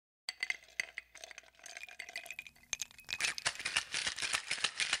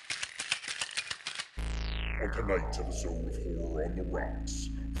On tonight's episode of Horror on the Rocks,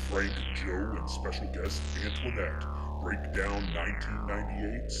 Frank, Joe, and special guest Antoinette break down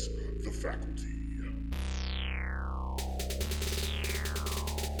 1998's The Faculty.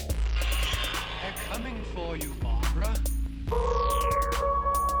 They're coming for you, Barbara.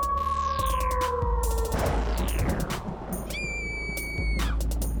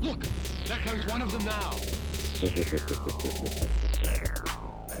 Look, there comes one of them now.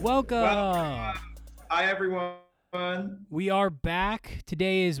 Welcome. Hi, everyone. We are back.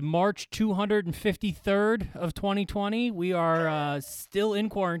 Today is March 253rd of 2020. We are still in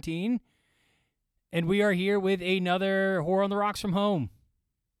quarantine, and we are here with another Horror on the Rocks from home.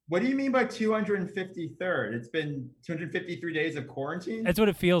 What do you mean by 253rd? It's been 253 days of quarantine? That's what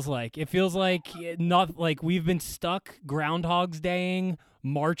it feels like. It feels like not like we've been stuck Groundhog's Daying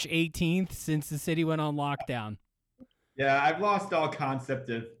March 18th since the city went on lockdown. Yeah, I've lost all concept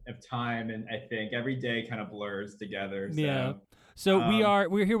of time, and I think every day kind of blurs together. So. Yeah. So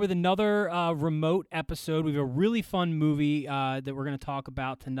we're here with another remote episode. We have a really fun movie that we're going to talk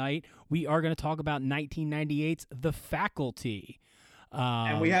about tonight. We are going to talk about 1998's The Faculty.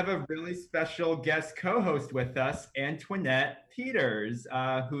 And we have a really special guest co-host with us, Antoinette Peters,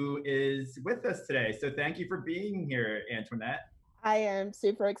 who is with us today. So thank you for being here, Antoinette. I am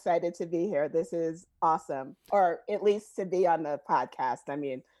super excited to be here. This is awesome, or at least to be on the podcast. I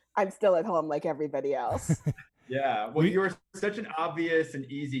mean, I'm still at home like everybody else. Yeah, well, you were such an obvious and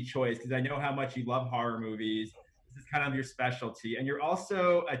easy choice because I know how much you love horror movies. This is kind of your specialty. And you're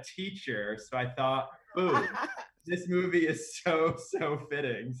also a teacher, so I thought, boom, this movie is so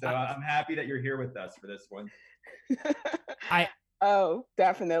fitting. So I'm happy that you're here with us for this one. Oh,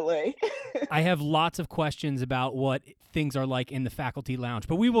 definitely. I have lots of questions about what things are like in the faculty lounge,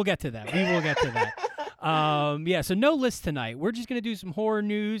 but we will get to that. So no list tonight. We're just going to do some horror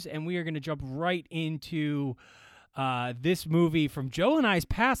news, and we are going to jump right into this movie from Joe and I's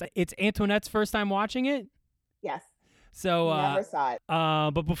past. It's Antoinette's first time watching it? Yes. So never saw it.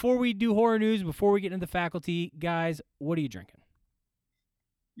 But before we do horror news, before we get into the faculty, guys, what are you drinking?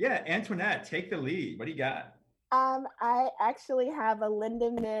 Yeah, Antoinette, take the lead. What do you got? I actually have a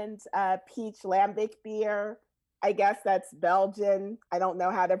Lindeman's peach lambic beer. I guess that's Belgian. I don't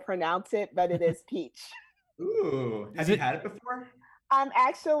know how to pronounce it, but it is peach. Ooh, have you had it before?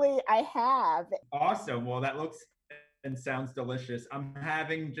 Actually, I have. Awesome. Well, that looks and sounds delicious. I'm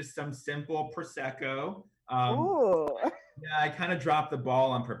having just some simple Prosecco. Ooh. Yeah, I kind of dropped the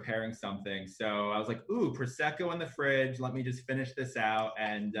ball on preparing something. So I was like, ooh, Prosecco in the fridge. Let me just finish this out.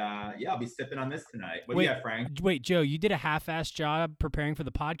 And I'll be sipping on this tonight. What do you got, Frank? Wait, Joe, you did a half-assed job preparing for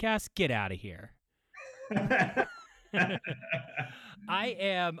the podcast? Get out of here.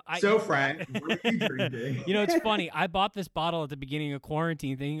 So, Frank, what are you drinking? You know, it's funny. I bought this bottle at the beginning of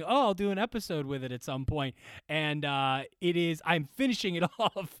quarantine thinking, I'll do an episode with it at some point. And I'm finishing it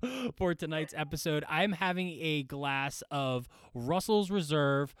off for tonight's episode. I'm having a glass of Russell's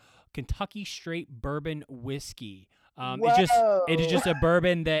Reserve Kentucky Straight Bourbon Whiskey. It is just a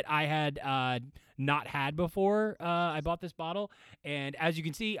bourbon that I had not had before. I bought this bottle, and as you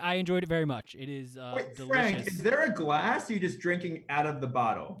can see, I enjoyed it very much. It is Wait, delicious. Frank, is there a glass? Or are you just drinking out of the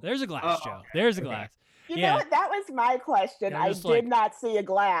bottle? There's a glass, Joe. There's a glass. You know what? That was my question. I did not see a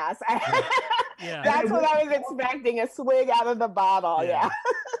glass. That's what I was expecting, a swig out of the bottle. Yeah.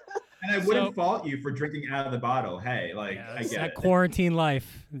 And I wouldn't fault you for drinking out of the bottle. Hey, I get that it. Quarantine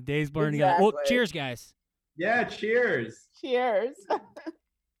life. The days blurring together. Well, cheers, guys. Yeah, cheers. Cheers.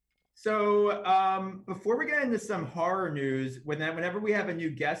 So before we get into some horror news, whenever we have a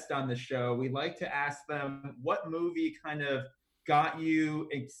new guest on the show, we like to ask them what movie kind of got you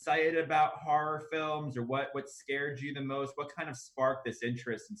excited about horror films, or what scared you the most? What kind of sparked this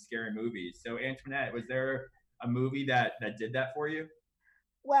interest in scary movies? So Antoinette, was there a movie that did that for you?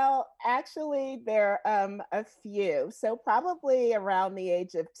 Well, actually, there are a few. So probably around the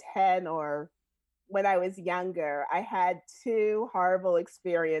age of 10 or when I was younger, I had two horrible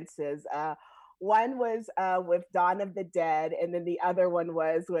experiences. One was with Dawn of the Dead, and then the other one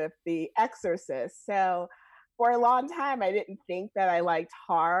was with The Exorcist. So for a long time, I didn't think that I liked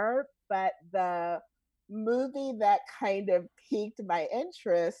horror, but the movie that kind of piqued my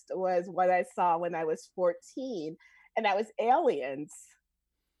interest was what I saw when I was 14, and that was Aliens.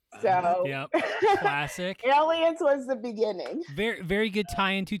 So, classic. Aliens was the beginning. Very, very good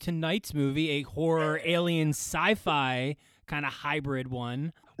tie into tonight's movie, a horror alien sci-fi kind of hybrid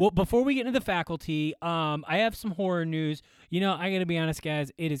one. Well, before we get into the faculty, I have some horror news. I got to be honest,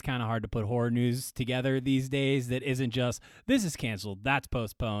 guys, it is kind of hard to put horror news together these days that isn't just, this is canceled, that's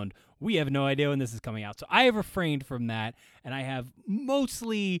postponed, we have no idea when this is coming out. So I have refrained from that, and I have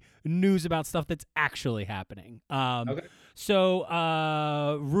mostly news about stuff that's actually happening. Okay.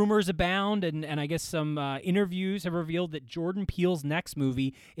 So rumors abound, and I guess some interviews have revealed that Jordan Peele's next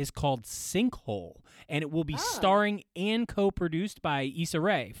movie is called Sinkhole, and it will be starring and co-produced by Issa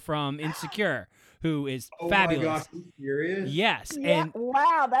Rae from Insecure, who is fabulous. Oh my gosh, are you serious? Yes. Yeah, And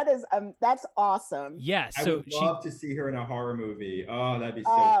wow, that's awesome. yes, I so would love to see her in a horror movie. Oh, that'd be so.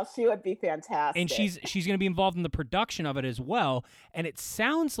 Oh, she would be fantastic. and she's going to be involved in the production of it as well, and it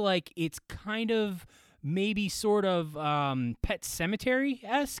sounds like it's kind of maybe sort of Pet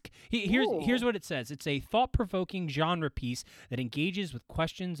Sematary-esque. Here's what it says. It's a thought-provoking genre piece that engages with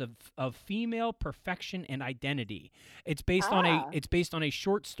questions of female perfection and identity. It's based on a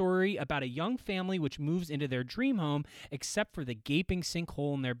short story about a young family which moves into their dream home except for the gaping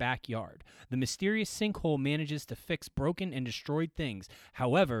sinkhole in their backyard. The mysterious sinkhole manages to fix broken and destroyed things.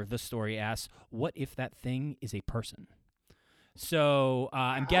 However, the story asks, what if that thing is a person? So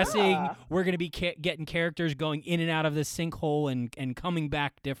I'm guessing we're going to be getting characters going in and out of this sinkhole and coming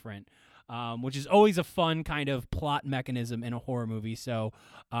back different, which is always a fun kind of plot mechanism in a horror movie. So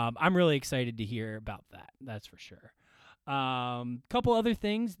I'm really excited to hear about that. That's for sure. Couple other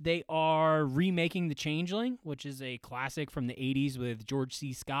things. They are remaking The Changeling, which is a classic from the 80s with George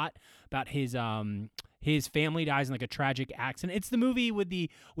C. Scott about his family dies in like a tragic accident. It's the movie with the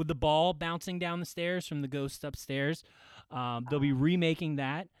ball bouncing down the stairs from the ghost upstairs. They'll be remaking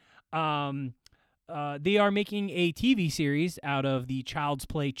that. They are making a TV series out of the Child's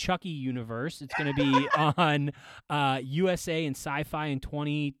Play Chucky universe. It's going to be on USA and Sci-Fi in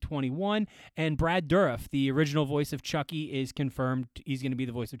 2021. And Brad Dourif, the original voice of Chucky, is confirmed he's going to be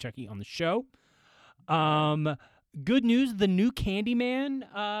the voice of Chucky on the show. Good news, the new Candyman,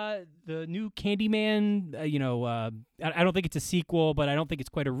 I don't think it's a sequel, but I don't think it's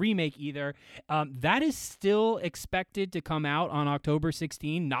quite a remake either. That is still expected to come out on October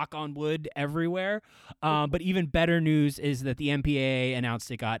 16, knock on wood everywhere. But even better news is that the MPAA announced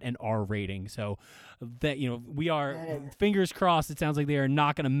it got an R rating. So that, we are fingers crossed. It sounds like they are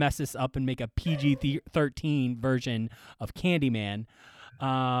not going to mess this up and make a PG-13 version of Candyman.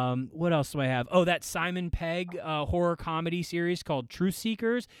 What else do I have? Oh, that Simon Pegg horror comedy series called Truth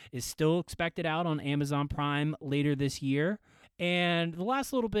Seekers is still expected out on Amazon Prime later this year. And the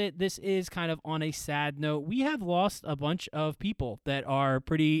last little bit, this is kind of on a sad note. We have lost a bunch of people that are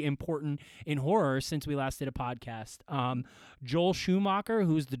pretty important in horror since we last did a podcast. Joel Schumacher,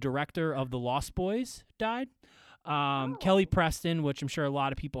 who's the director of The Lost Boys, died. Kelly Preston, which I'm sure a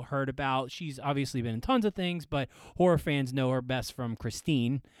lot of people heard about. She's obviously been in tons of things, but horror fans know her best from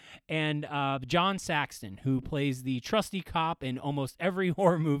Christine. And John Saxon, who plays the trusty cop in almost every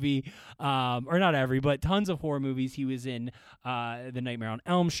horror movie, or not every, but tons of horror movies. He was in The Nightmare on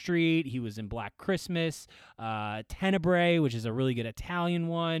Elm Street. He was in Black Christmas, Tenebrae, which is a really good Italian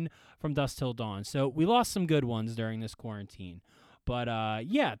one, From Dusk Till Dawn. So we lost some good ones during this quarantine. But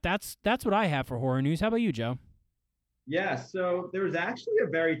yeah, that's what I have for horror news. How about you, Joe? Yeah, so there was actually a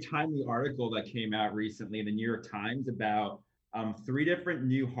very timely article that came out recently in the New York Times about 3 different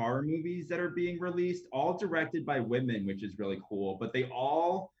new horror movies that are being released, all directed by women, which is really cool. But they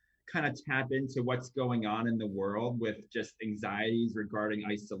all kind of tap into what's going on in the world with just anxieties regarding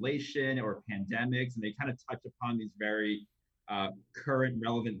isolation or pandemics, and they kind of touch upon these very current,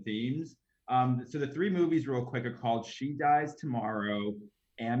 relevant themes. So the 3 movies, real quick, are called She Dies Tomorrow,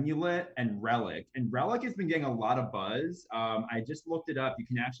 Amulet, and Relic. And Relic has been getting a lot of buzz. I just looked it up. You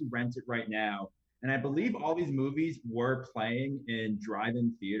can actually rent it right now. And I believe all these movies were playing in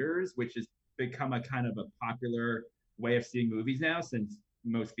drive-in theaters, which has become a kind of a popular way of seeing movies now since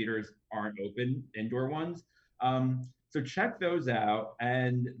most theaters aren't open, indoor ones. So check those out.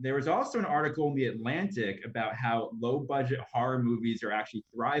 And there was also an article in The Atlantic about how low-budget horror movies are actually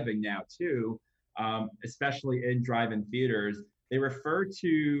thriving now too, especially in drive-in theaters. They refer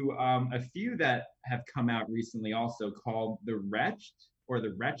to a few that have come out recently also called The Wretched or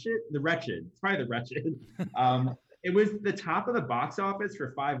The Wretched. The Wretched. It's probably The Wretched. It was the top of the box office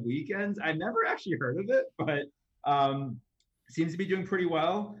for 5 weekends. I've never actually heard of it, but seems to be doing pretty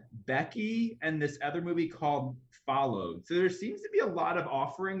well. Becky and this other movie called Followed. So there seems to be a lot of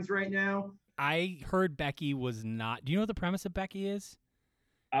offerings right now. I heard Becky was not. Do you know what the premise of Becky is?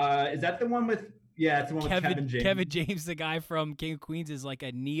 Is that the one with Yeah, it's the one with Kevin James. Kevin James, the guy from King of Queens, is like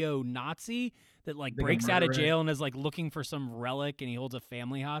a neo-Nazi that like breaks out of murderer. jail and is like looking for some relic, and he holds a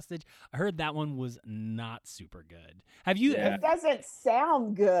family hostage. I heard that one was not super good. Have you Yeah. It doesn't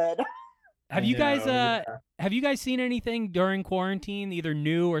sound good. have I you guys know, yeah. have you guys seen anything during quarantine, either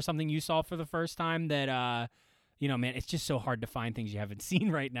new or something you saw for the first time that you know, man, it's just so hard to find things you haven't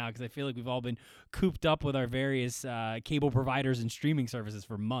seen right now because I feel like we've all been cooped up with our various cable providers and streaming services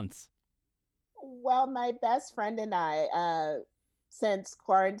for months. Well, my best friend and I, since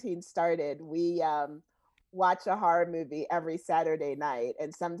quarantine started, we watch a horror movie every Saturday night,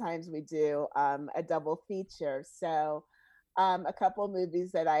 and sometimes we do a double feature. So, a couple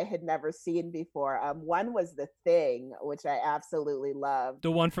movies that I had never seen before. One was The Thing, which I absolutely loved.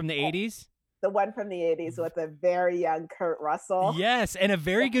 The one from the 80s? The one from the 80s with a very young Kurt Russell. Yes, and a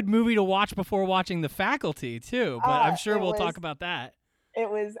very good movie to watch before watching The Faculty too. But I'm sure we'll talk about that.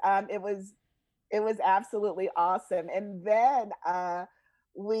 It was absolutely awesome. And then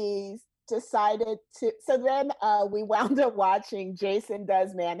we decided to. So then we wound up watching Jason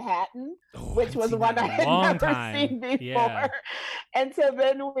Does Manhattan, which was one I had never seen before. Yeah. And so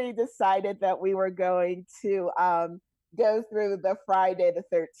then we decided that we were going to go through the Friday the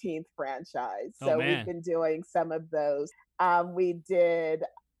 13th franchise. So we've been doing some of those. We did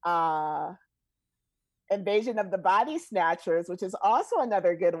Invasion of the Body Snatchers, which is also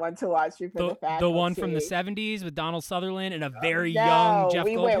another good one to watch for the Faculty. The one from the 70s with Donald Sutherland and a very young Jeff Goldblum?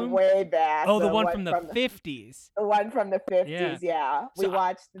 We went way back. Oh, the one from the 50s. The one from the 50s, yeah. We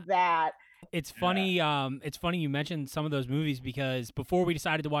watched that. It's funny. It's funny you mentioned some of those movies because before we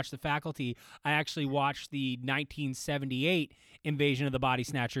decided to watch The Faculty, I actually watched the 1978 Invasion of the Body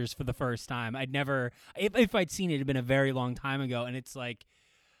Snatchers for the first time. I'd never, if I'd seen it, it'd been a very long time ago, and it's like,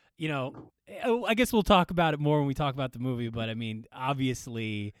 you know, I guess we'll talk about it more when we talk about the movie. But I mean,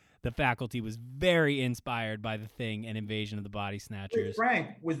 obviously, The Faculty was very inspired by The Thing and Invasion of the Body Snatchers. Wait, Frank,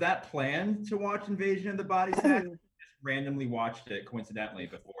 was that planned to watch Invasion of the Body Snatchers? Randomly watched it coincidentally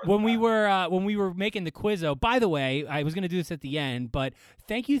before when we were making the quizzo. By the way, I was going to do this at the end, but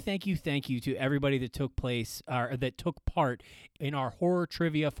thank you to everybody that took part in our horror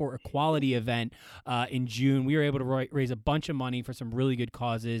trivia for equality event in June. We were able to raise a bunch of money for some really good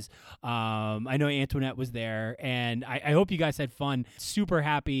causes. I know Antoinette was there, and I hope you guys had fun. Super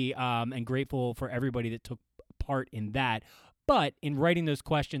happy and grateful for everybody that took part in that. But in writing those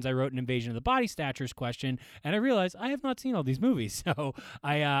questions, I wrote an Invasion of the Body Snatchers question, and I realized I have not seen all these movies. So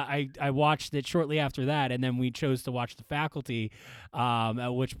I watched it shortly after that, and then we chose to watch The Faculty, at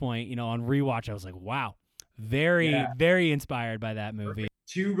which point, you know, on rewatch, I was like, wow, very inspired by that movie.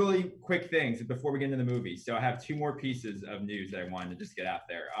 Two really quick things before we get into the movie. So I have two more pieces of news that I wanted to just get out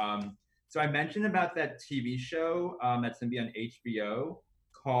there. So I mentioned about that TV show that's going to be on HBO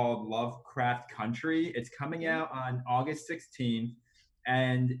called Lovecraft Country. It's coming out on August 16th,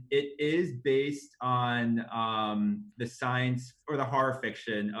 and it is based on the science or the horror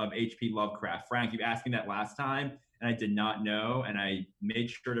fiction of H.P. Lovecraft. Frank, you asked me that last time, and I did not know, and I made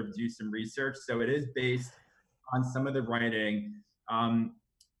sure to do some research. So it is based on some of the writing.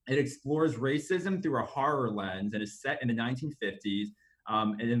 It explores racism through a horror lens and is set in the 1950s.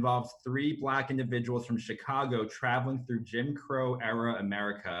 It involves three Black individuals from Chicago traveling through Jim Crow era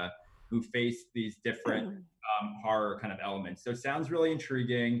America who face these different horror kind of elements. So it sounds really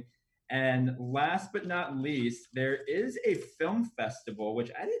intriguing. And last but not least, there is a film festival,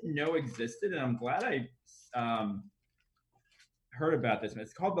 which I didn't know existed, and I'm glad I heard about this.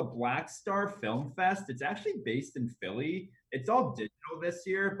 It's called the Black Star Film Fest. It's actually based in Philly. It's all digital this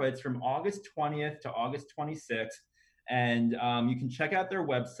year, but it's from August 20th to August 26th. And you can check out their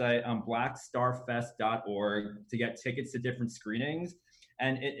website on blackstarfest.org to get tickets to different screenings.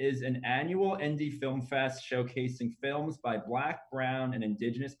 And it is an annual indie film fest showcasing films by Black, Brown, and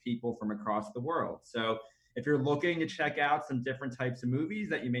Indigenous people from across the world. So if you're looking to check out some different types of movies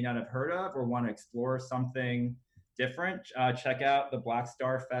that you may not have heard of or want to explore something different, check out the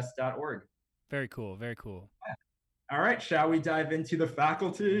blackstarfest.org. Very cool. Very cool. All right. Shall we dive into The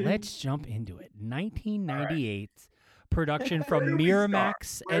Faculty? Let's jump into it. 1998. Production from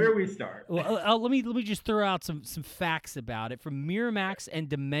Miramax. Where do we start? Well, let me just throw out some facts about it from Miramax and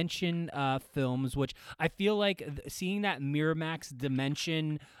Dimension Films, which I feel like seeing that Miramax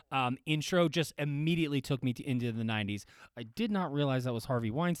Dimension intro just immediately took me into the 90s. I did not realize that was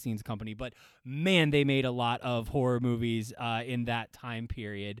Harvey Weinstein's company, but man, they made a lot of horror movies in that time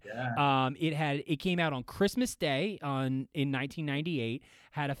period. Yeah. It came out on Christmas Day in 1998.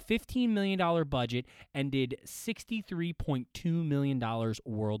 Had a $15 million budget and did $63.2 million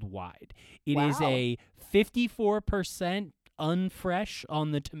worldwide. It is a 54% unfresh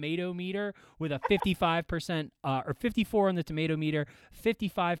on the tomato meter with a 55% or 54 on the tomato meter,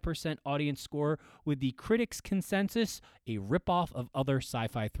 55% audience score, with the critics' consensus a ripoff of other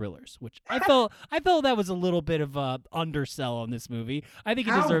sci-fi thrillers, which I felt that was a little bit of a undersell on this movie. I think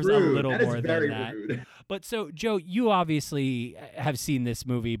it How deserves rude. a little That is more very than that. rude. But so, Joe, you obviously have seen this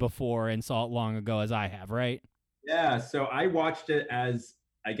movie before and saw it long ago, as I have, right? Yeah, so I watched it as,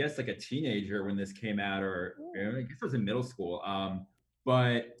 I guess, like a teenager when this came out, or I guess I was in middle school.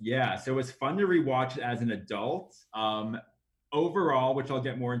 But yeah, so it was fun to rewatch it as an adult. Overall, which I'll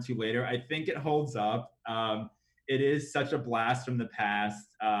get more into later, I think it holds up. It is such a blast from the past.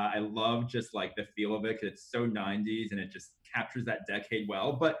 I love just like the feel of it because it's so 90s and it just captures that decade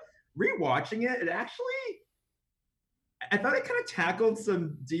well. But rewatching it, I thought it kind of tackled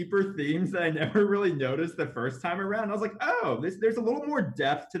some deeper themes that I never really noticed the first time around. I was like, oh, there's a little more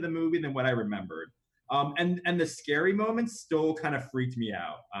depth to the movie than what I remembered. And the scary moments still kind of freaked me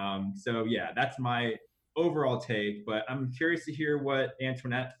out. So yeah, that's my overall take, but I'm curious to hear what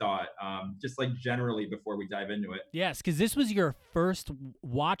Antoinette thought, just like generally before we dive into it. Yes, because this was your first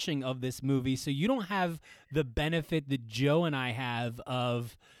watching of this movie, so you don't have the benefit that Joe and I have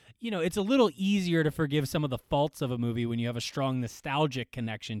of, it's a little easier to forgive some of the faults of a movie when you have a strong nostalgic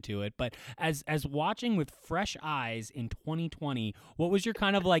connection to it. But as watching with fresh eyes in 2020, what was your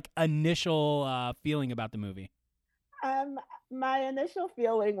kind of like initial feeling about the movie? My initial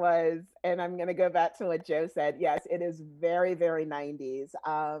feeling was, and I'm going to go back to what Joe said, yes, it is very, very 90s.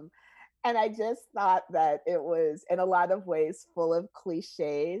 And I just thought that it was, in a lot of ways, full of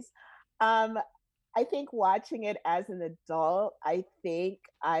cliches. I think watching it as an adult, I think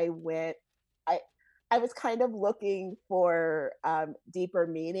I was kind of looking for deeper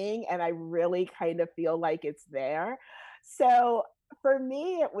meaning, and I really kind of feel like it's there. So for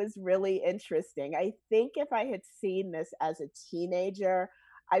me, it was really interesting. I think if I had seen this as a teenager,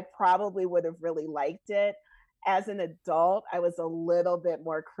 I probably would have really liked it. As an adult, I was a little bit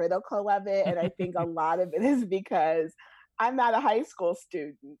more critical of it. And I think a lot of it is because I'm not a high school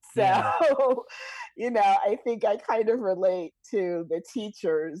student. So, I think I kind of relate to the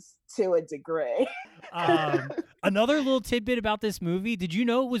teachers to a degree. Another little tidbit about this movie. Did you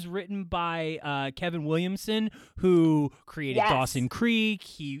know it was written by Kevin Williamson, who created Dawson Creek?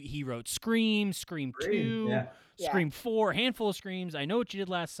 He wrote Scream 2, Scream 4, handful of Screams, I Know What You Did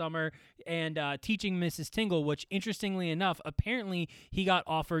Last Summer, and Teaching Mrs. Tingle, which, interestingly enough, apparently he got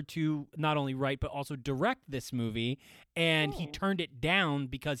offered to not only write but also direct this movie, and he turned it down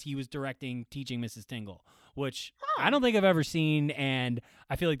because he was directing Teaching Mrs. Tingle, which I don't think I've ever seen, and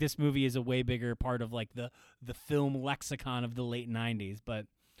I feel like this movie is a way bigger part of like the film lexicon of the late 90s, but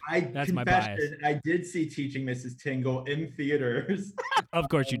that's my bias. I did see Teaching Mrs. Tingle in theaters. Of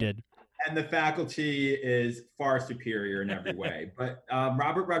course you did. And the faculty is far superior in every way. But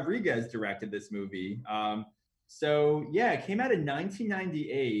Robert Rodriguez directed this movie. So yeah, it came out in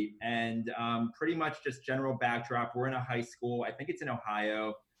 1998, and pretty much just general backdrop. We're in a high school. I think it's in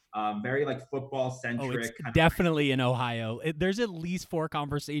Ohio. Very like football centric. Oh, it's definitely in Ohio. There's at least 4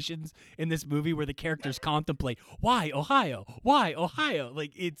 conversations in this movie where the characters contemplate, why Ohio? Why Ohio?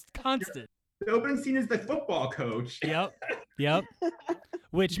 Like, it's constant. The opening scene is the football coach. Yep.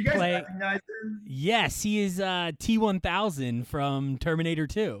 Which you guys recognize him? Yes, he is T-1000 from Terminator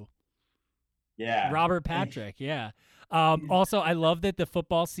 2. Yeah. Robert Patrick, yeah. Also, I love that the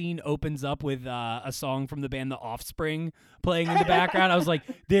football scene opens up with a song from the band The Offspring playing in the background. I was like,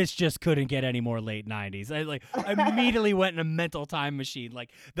 this just couldn't get any more late 90s. I immediately went in a mental time machine.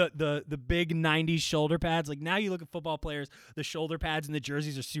 Like the big 90s shoulder pads. Like now you look at football players, the shoulder pads and the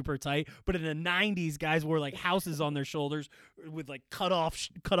jerseys are super tight. But in the 90s, guys wore like houses on their shoulders with like cut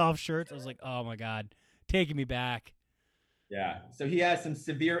off shirts. I was like, oh my God, taking me back. Yeah. So he has some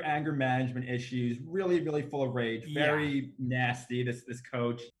severe anger management issues, really, really full of rage, very nasty, this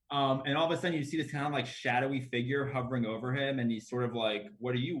coach. And all of a sudden you see this kind of like shadowy figure hovering over him, and he's sort of like,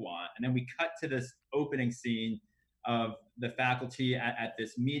 what do you want? And then we cut to this opening scene of the faculty at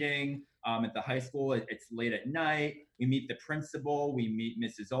this meeting at the high school. It's late at night. We meet the principal. We meet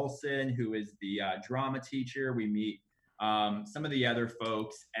Mrs. Olson, who is the drama teacher. We meet some of the other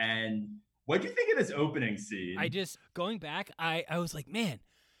folks. And what'd you think of this opening scene? Going back, I was like, man,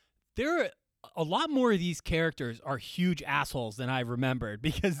 there are a lot more of these characters are huge assholes than I remembered,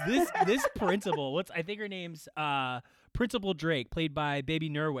 because this principal, I think her name's Principal Drake, played by Baby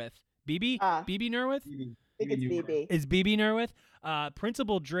Nerwith. Bebe Nerwith? I think it's Bebe. Is Bebe Nerwith?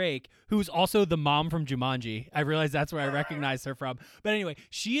 Principal Drake, who's also the mom from Jumanji. I realize that's where I recognize her from. But anyway,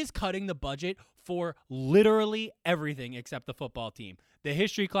 she is cutting the budget for literally everything except the football team. The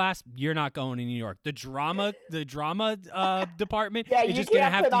history class, you're not going to New York. The drama department, Yeah, is you just gonna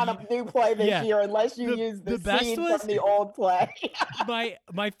can't have put to on a new play this year unless you use the best scene was- from the old play.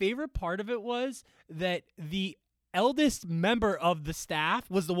 my favorite part of it was that the eldest member of the staff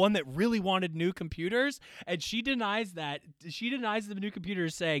was the one that really wanted new computers, and she denies that. She denies the new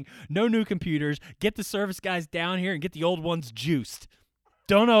computers, saying, "No new computers. Get the service guys down here and get the old ones juiced."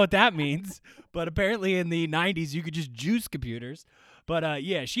 Don't know what that means, but apparently in the 90s you could just juice computers. But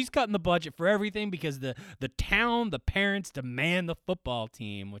yeah, she's cutting the budget for everything because the town, the parents demand the football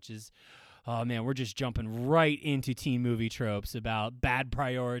team, which is, oh man, we're just jumping right into teen movie tropes about bad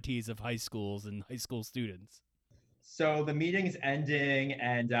priorities of high schools and high school students. So the meeting is ending,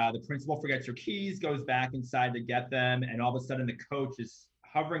 and the principal forgets her keys, goes back inside to get them, and all of a sudden the coach is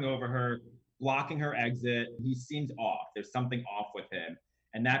hovering over her, blocking her exit. He seems off. There's something off with him.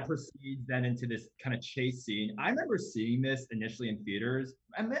 And that proceeds then into this kind of chase scene. I remember seeing this initially in theaters.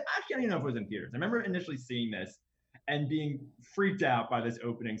 Actually, I don't even know if it was in theaters. I remember initially seeing this and being freaked out by this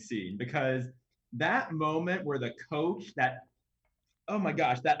opening scene, because that moment where the coach, oh my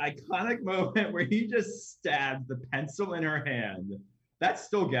gosh, that iconic moment where he just stabs the pencil in her hand, that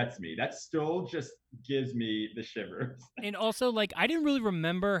still gets me. That still just gives me the shivers. And also, like, I didn't really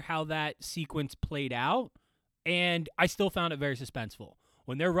remember how that sequence played out, and I still found it very suspenseful.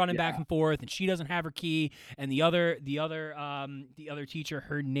 When they're running back and forth, and she doesn't have her key, and the other teacher,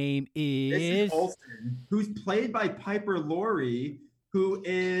 her name is Mrs. Olsen, who's played by Piper Laurie, who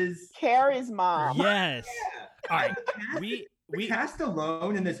is Carrie's mom. Yes. Yeah. All right. The cast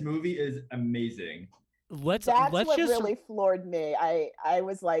alone in this movie is amazing. That's what just really floored me. I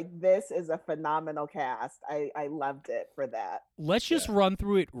was like, this is a phenomenal cast. I loved it for that. Let's just run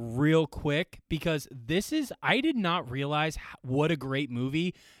through it real quick, because I did not realize what a great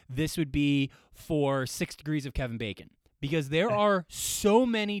movie this would be for 6 Degrees of Kevin Bacon, because there are so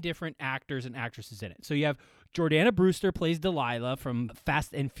many different actors and actresses in it. So you have Jordana Brewster plays Delilah from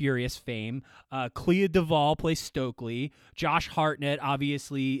Fast and Furious fame. Clea Duvall plays Stokely. Josh Hartnett,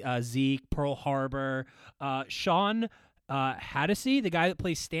 obviously Zeke, Pearl Harbor. Sean Hattasey, the guy that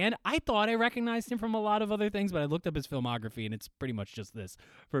plays Stan. I thought I recognized him from a lot of other things, but I looked up his filmography, and it's pretty much just this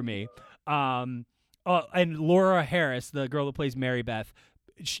for me. And Laura Harris, the girl that plays Mary Beth,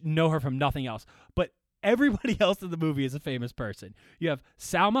 know her from nothing else. But everybody else in the movie is a famous person. You have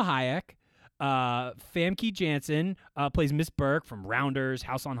Salma Hayek. Famke Janssen plays Miss Burke from Rounders,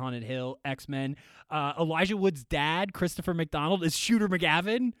 House on Haunted Hill, X-Men. Elijah Wood's dad, Christopher McDonald, is Shooter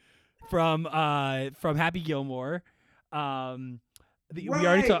McGavin from Happy Gilmore. We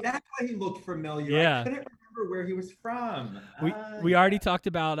already talked. That's why he looked familiar. Yeah. I couldn't remember where he was from. We already talked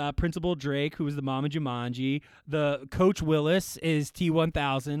about Principal Drake, who was the mom of Jumanji. The Coach Willis is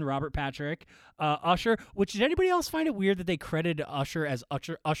T-1000, Robert Patrick. Usher, which did anybody else find it weird that they credited Usher as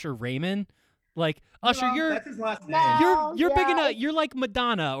Usher Raymond? Like, Usher, that's his last name. You're big enough. You're like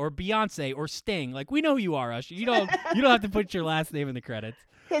Madonna or Beyonce or Sting. Like, we know who you are, Usher. You don't have to put your last name in the credits.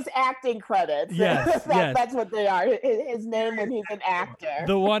 His acting credits. Yes, That's what they are. His name when he's an actor.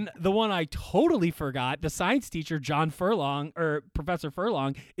 The one I totally forgot, the science teacher, John Furlong, or Professor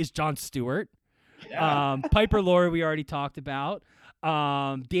Furlong, is Jon Stewart. Yeah. Piper Laurie, we already talked about.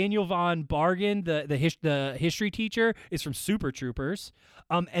 Daniel Von Bargen, the history teacher, is from Super Troopers.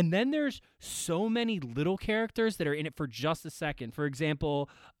 And then there's so many little characters that are in it for just a second. For example,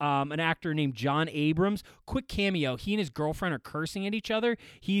 an actor named John Abrams, quick cameo. He and his girlfriend are cursing at each other.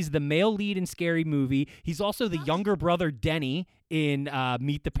 He's the male lead in Scary Movie. He's also the younger brother Denny in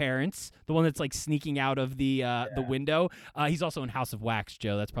Meet the Parents, the one that's like sneaking out of the window. He's also in House of Wax,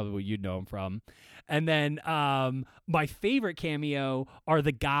 Joe. That's probably what you'd know him from. And then my favorite cameo are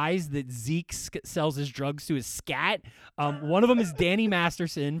the guys that Zeke sells his drugs to, his scat. One of them is Danny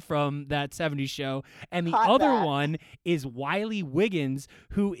Masterson from that 70s show. And the other one is Wiley Wiggins,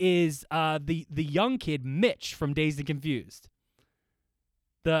 who is the young kid, Mitch, from Dazed and Confused.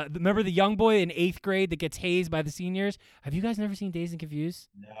 Remember the young boy in 8th grade that gets hazed by the seniors? Have you guys never seen Dazed and Confused?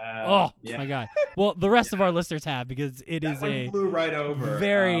 No. My God. Well, the rest of our listeners have, because it is flew right over.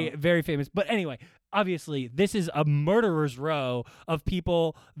 very, very famous. But anyway, obviously, this is a murderer's row of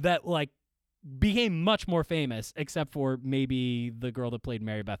people that like became much more famous, except for maybe the girl that played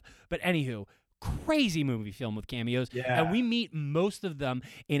Mary Beth. But anywho, crazy movie film with cameos. Yeah. And we meet most of them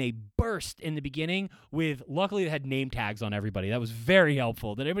in a burst in the beginning with, luckily, they had name tags on everybody. That was very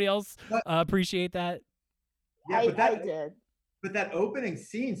helpful. Did anybody else appreciate that? Yeah, I did. But that opening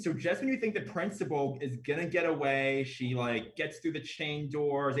scene, so just when you think the principal is gonna get away, she like gets through the chain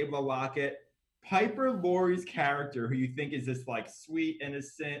door, is able to lock it. Piper Laurie's character, who you think is this like sweet,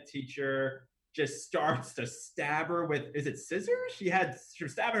 innocent teacher, just starts to stab her with, is it scissors? She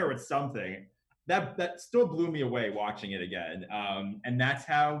was stabbing her with something. That still blew me away watching it again. And that's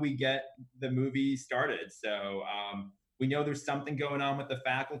how we get the movie started. So we know there's something going on with the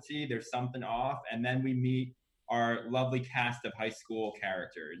faculty. There's something off. And then we meet our lovely cast of high school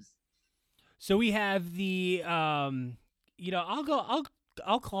characters. So we have the, I'll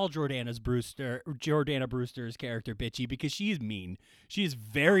call Jordana Brewster's character bitchy because she's mean. She is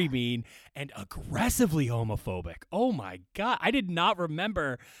very mean and aggressively homophobic. Oh my God. I did not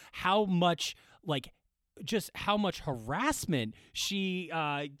remember how much harassment she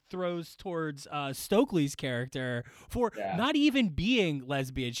throws towards Stokely's character for not even being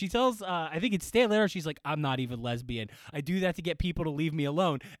lesbian. She tells, I think it's Stan later, she's like, I'm not even lesbian. I do that to get people to leave me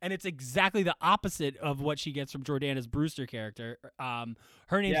alone. And it's exactly the opposite of what she gets from Jordana's Brewster character.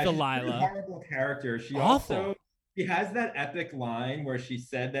 Her name's Delilah. She's a horrible character. She has that epic line where she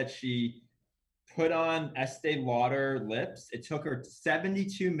said that she put on Estee Lauder lips. It took her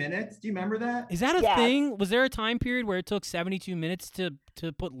 72 minutes. Do you remember that? Is that a thing? Was there a time period where it took 72 minutes to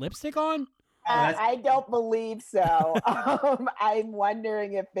put lipstick on? I don't believe so. I'm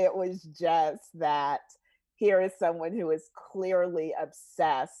wondering if it was just that here is someone who is clearly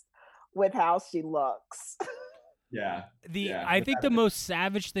obsessed with how she looks. I think the most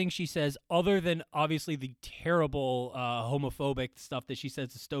savage thing she says, other than obviously the terrible homophobic stuff that she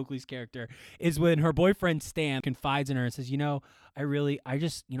says to Stokely's character, is when her boyfriend Stan confides in her and says, I'm going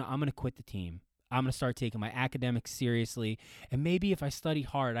to quit the team. I'm going to start taking my academics seriously. And maybe if I study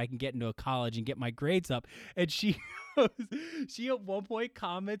hard, I can get into a college and get my grades up. And she at one point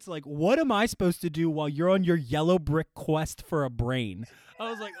comments like, what am I supposed to do while you're on your yellow brick quest for a brain? I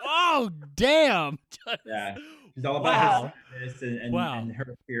was like, oh, damn. Yeah. She's all about her sadness and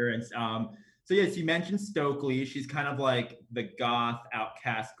her appearance. So yes, you mentioned Stokely. She's kind of like the goth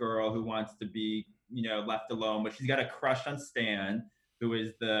outcast girl who wants to be, left alone, but she's got a crush on Stan, who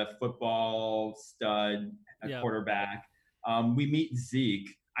is the football stud quarterback. We meet Zeke.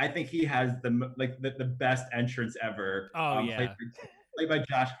 I think he has the best entrance ever. Played by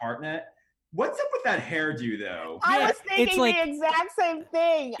Josh Hartnett. What's up with that hairdo, though? I was thinking the exact same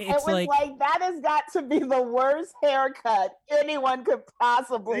thing. It was like that has got to be the worst haircut anyone could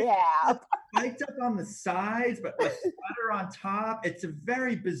possibly have. Spiked up on the sides, but like flatter on top. It's a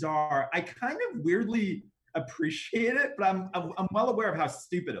very bizarre. I kind of weirdly appreciate it, but I'm well aware of how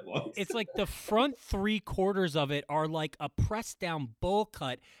stupid it looks. It's like the front 3/4 of it are like a pressed down bowl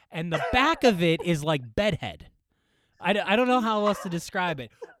cut, and the back of it is like bedhead. I don't know how else to describe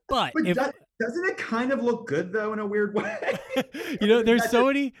it. But doesn't it kind of look good though in a weird way? There's so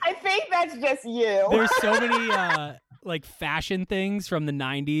many. I think that's just you. There's so many like fashion things from the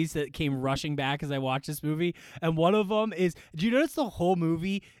 90s that came rushing back as I watched this movie. And one of them is, do you notice the whole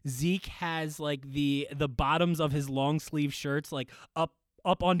movie Zeke has like the bottoms of his long sleeve shirts like up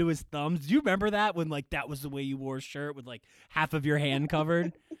onto his thumbs? Do you remember that when like that was the way you wore a shirt with like half of your hand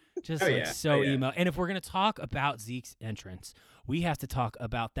covered? Just emo. And if we're going to talk about Zeke's entrance, we have to talk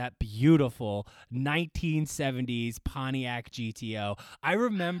about that beautiful 1970s Pontiac GTO. I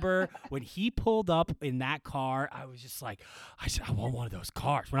remember when he pulled up in that car, I was just like, I want one of those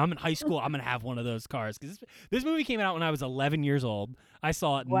cars. When I'm in high school, I'm going to have one of those cars. Because this movie came out when I was 11 years old. I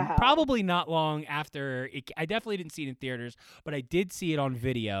saw it probably not long after. I definitely didn't see it in theaters, but I did see it on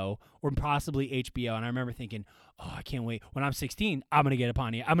video or possibly HBO. And I remember thinking, oh, I can't wait. When I'm 16, I'm going to get a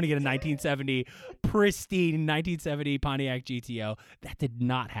Pontiac. I'm going to get a 1970, pristine 1970 Pontiac GTO. That did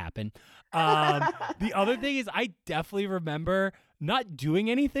not happen. The other thing is I definitely remember not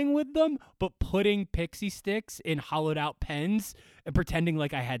doing anything with them, but putting pixie sticks in hollowed out pens and pretending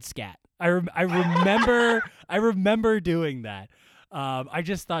like I had scat. I remember doing that. I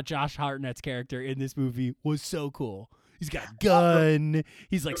just thought Josh Hartnett's character in this movie was so cool. He's got a gun.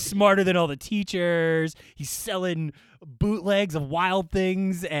 He's like smarter than all the teachers. He's selling bootlegs of Wild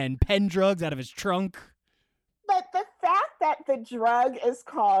Things and pen drugs out of his trunk. But the fact that the drug is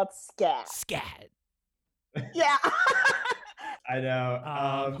called scat. Scat. Yeah. I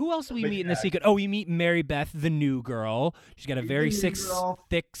know. Who else do we meet in the secret? Oh, we meet Mary Beth, the new girl. She's got a very thick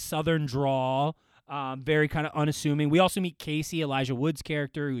Southern drawl. Very kind of unassuming. We also meet Casey, Elijah Wood's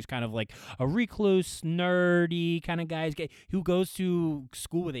character, who's kind of like a recluse, nerdy kind of guy who goes to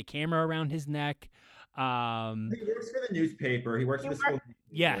school with a camera around his neck. He works for the newspaper. He works for the school.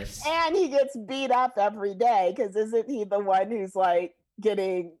 Yes. And he gets beat up every day because isn't he the one who's like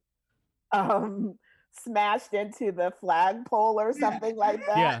getting smashed into the flagpole or something like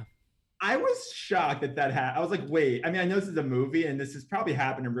that? Yeah. I was shocked that happened. I was like, wait, I mean, I know this is a movie and this has probably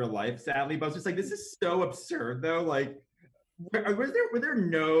happened in real life, sadly, but I was just like, this is so absurd though. Like, were there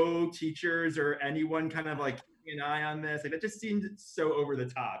no teachers or anyone kind of like keeping an eye on this? Like that just seemed so over the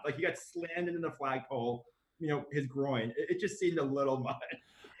top. Like he got slammed into the flagpole, his groin. It just seemed a little much.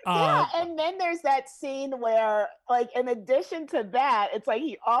 Uh, Yeah, and then there's that scene where, like, in addition to that, it's like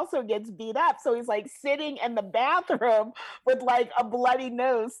he also gets beat up. So he's like sitting in the bathroom with like a bloody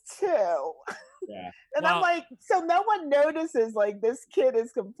nose too. Yeah. And Wow. I'm like, so no one notices like this kid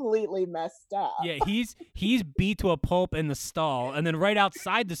is completely messed up. Yeah, he's beat to a pulp in the stall, and then right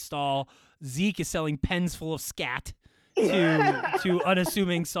outside the stall, Zeke is selling pens full of scat to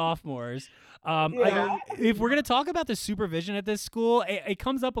unassuming sophomores. Yeah. If we're gonna talk about the supervision at this school, it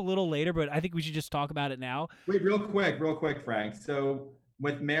comes up a little later, but I think we should just talk about it now. Wait, real quick, Frank. So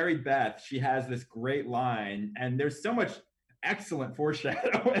with Mary Beth, she has this great line, and there's so much excellent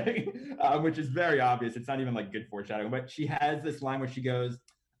foreshadowing, which is very obvious. It's not even like good foreshadowing, but she has this line where she goes,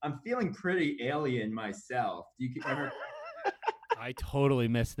 "I'm feeling pretty alien myself." Do you remember? I totally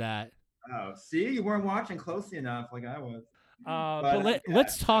missed that. Oh, see, you weren't watching closely enough, like I was. But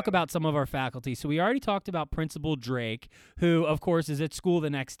let's talk about some of our faculty. So we already talked about Principal Drake, who, of course, is at school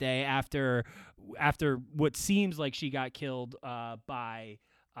the next day after what seems like she got killed by,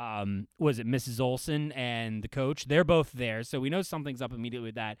 was it Mrs. Olson and the coach? They're both there, so we know something's up immediately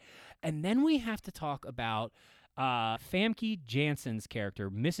with that. And then we have to talk about Famke Janssen's character,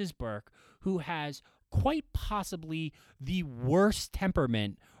 Mrs. Burke, who has quite possibly the worst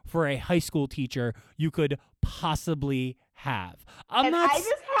temperament for a high school teacher you could possibly have. I just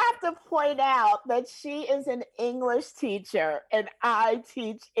have to point out that she is an English teacher and I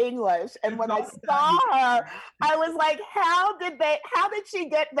teach English. And when I saw her, I was like, how did she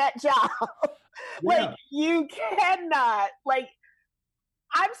get that job? Yeah. Like, you cannot, like,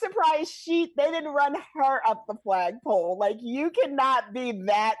 I'm surprised they didn't run her up the flagpole. Like, you cannot be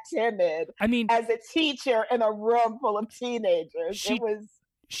that timid I mean, as a teacher in a room full of teenagers.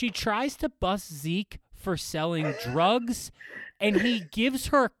 she tries to bust Zeke for selling drugs, and he gives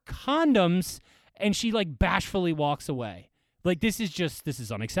her condoms, and she like bashfully walks away. Like, this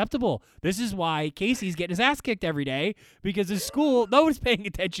is unacceptable. This is why Casey's getting his ass kicked every day, because in school, nobody's paying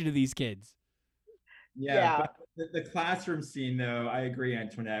attention to these kids. Yeah. But the classroom scene, though, I agree,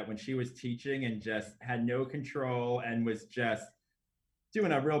 Antoinette, when she was teaching and just had no control and was just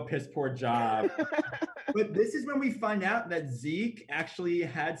doing a real piss poor job. But this is when we find out that Zeke actually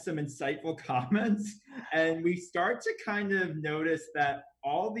had some insightful comments, and we start to kind of notice that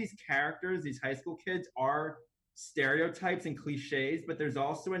all these characters, these high school kids, are stereotypes and cliches, but there's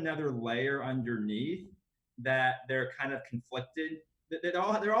also another layer underneath that they're kind of conflicted.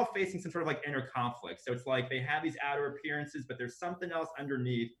 They're all facing some sort of like inner conflict. So it's like they have these outer appearances, but there's something else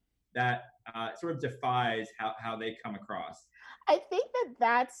underneath that sort of defies how they come across. I think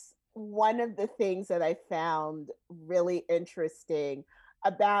that's one of the things that I found really interesting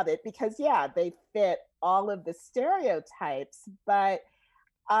about it, because they fit all of the stereotypes, but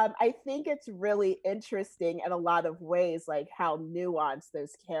I think it's really interesting in a lot of ways, like how nuanced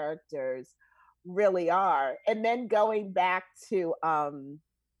those characters really are. And then going back to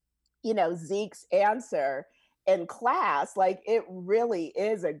Zeke's answer in class, like, it really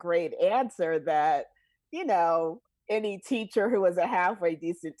is a great answer that any teacher who was a halfway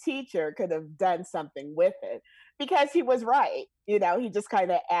decent teacher could have done something with it, because he was right. He just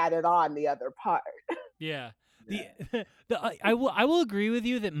kind of added on the other part. Yeah. I will agree with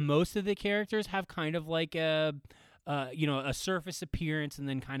you that most of the characters have kind of like a surface appearance and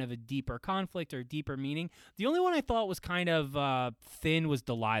then kind of a deeper conflict or deeper meaning. The only one I thought was kind of thin was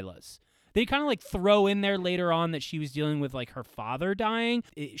Delilah's. They kind of like throw in there later on that she was dealing with like her father dying.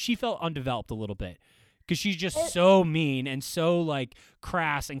 She felt undeveloped a little bit, because she's just so mean and so like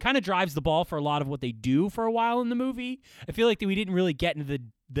crass and kind of drives the ball for a lot of what they do for a while in the movie. I feel like we didn't really get into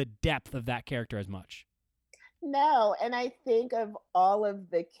the depth of that character as much. No, and I think of all of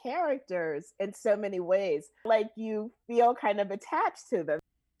the characters in so many ways, like you feel kind of attached to them.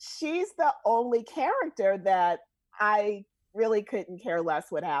 She's the only character that I really couldn't care less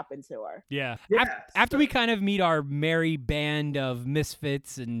what happened to her. Yeah. After we kind of meet our merry band of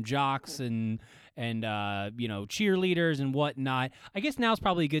misfits and jocks and cheerleaders and whatnot, I guess now's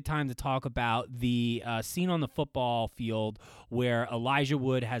probably a good time to talk about the scene on the football field where Elijah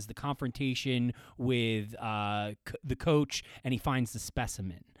Wood has the confrontation with the coach, and he finds the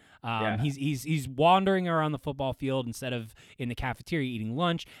specimen. He's wandering around the football field instead of in the cafeteria eating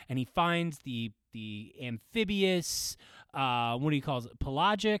lunch, and he finds the amphibious what do you call it?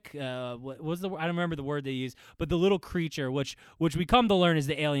 Pelagic? What was the? I don't remember the word they used, but the little creature, which we come to learn is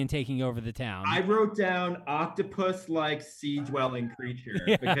the alien taking over the town. I wrote down octopus-like sea-dwelling creature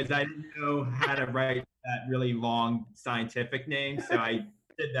because I didn't know how to write that really long scientific name, so I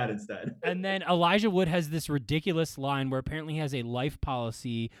did that instead. And then Elijah Wood has this ridiculous line where apparently he has a life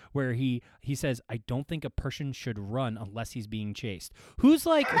policy where he says, "I don't think a person should run unless he's being chased." Who's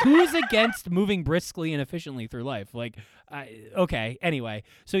against moving briskly and efficiently through life? Like, okay. Anyway,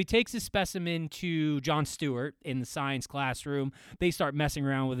 so he takes his specimen to Jon Stewart in the science classroom. They start messing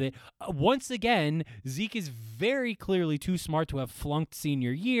around with it. Once again, Zeke is very clearly too smart to have flunked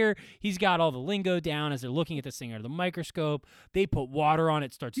senior year. He's got all the lingo down as they're looking at this thing under the microscope. They put water on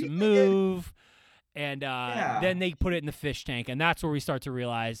it, starts to move. And then they put it in the fish tank, and that's where we start to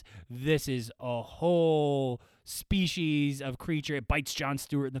realize this is a whole species of creature. It bites Jon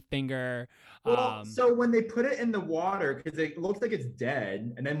Stewart in the finger. Well, so when they put it in the water, because it looks like it's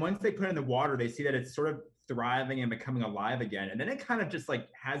dead, and then once they put it in the water, they see that it's sort of thriving and becoming alive again, and then it kind of just like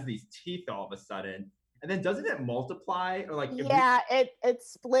has these teeth all of a sudden, and then doesn't it multiply or like? It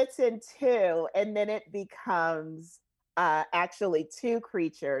splits in two, and then it becomes actually two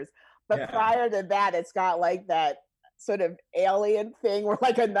creatures. But prior to that, it's got like that sort of alien thing where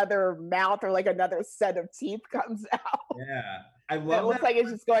like another mouth or like another set of teeth comes out. Yeah. I love it looks like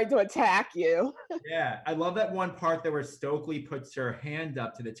it's just going to attack you. Yeah. I love that one part there where Stokely puts her hand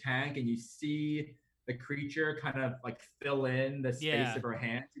up to the tank and you see the creature kind of like fill in the space of her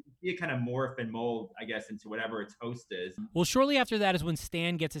hand. You can see it kind of morph and mold, I guess, into whatever its host is. Well, shortly after that is when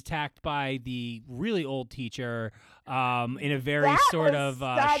Stan gets attacked by the really old teacher in a very sort of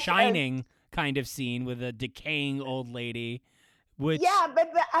Shining kind of scene with a decaying old lady. But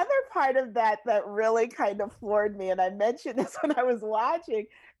the other part of that really kind of floored me, and I mentioned this when I was watching,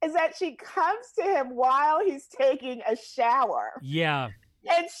 is that she comes to him while he's taking a shower. Yeah.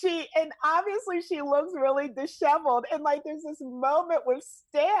 And obviously she looks really disheveled. And like, there's this moment with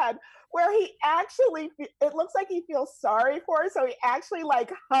Stan where he actually, it looks like he feels sorry for her. So he actually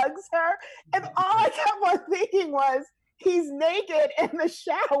like hugs her. And all I kept on thinking was, he's naked in the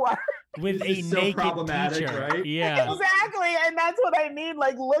shower. With a naked teacher. Right? Yeah. Exactly. And that's what I mean.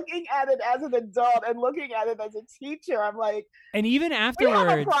 Like looking at it as an adult and looking at it as a teacher, I'm like, and even afterwards, we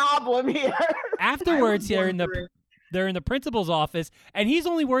have a problem here. Afterwards, they're in the principal's office, and he's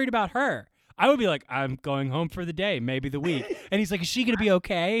only worried about her. I would be like, I'm going home for the day, maybe the week. And he's like, is she going to be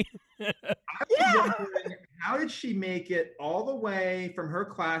okay? How did she make it all the way from her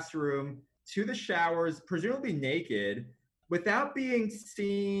classroom to the showers, presumably naked, without being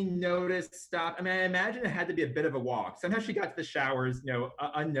seen, noticed, stopped? I mean, I imagine it had to be a bit of a walk. Somehow she got to the showers,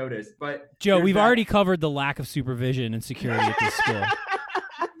 unnoticed. But Joe, we've already covered the lack of supervision and security at this school.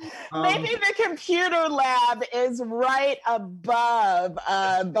 Maybe the computer lab is right above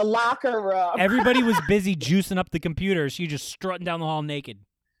the locker room. Everybody was busy juicing up the computer. She just strutting down the hall naked.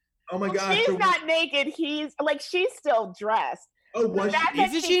 Oh my gosh. She's not naked. She's still dressed. Oh, was she?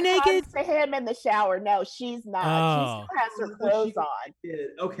 Isn't she naked? To him in the shower. No, she's not. Oh. She still has her clothes on.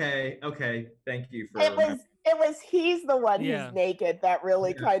 Okay. Thank you for It was he's the one who's naked that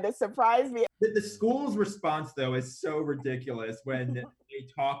really kind of surprised me. The school's response, though, is so ridiculous when they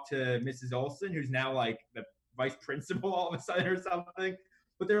talk to Mrs. Olsen, who's now like the vice principal all of a sudden or something.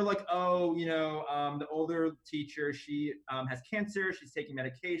 But they're like, the older teacher, she has cancer. She's taking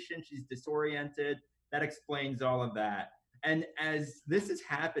medication. She's disoriented. That explains all of that. And as this is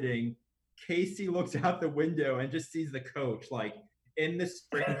happening, Casey looks out the window and just sees the coach like in the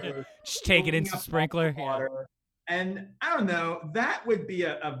sprinkler. Just taking in some sprinkler. Water. And I don't know, that would be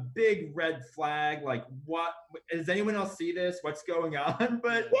a big red flag. Like, what? Does anyone else see this? What's going on?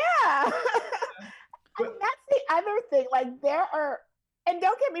 But yeah, that's the other thing. Like, there are, and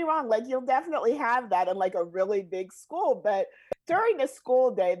don't get me wrong, like you'll definitely have that in like a really big school. But during the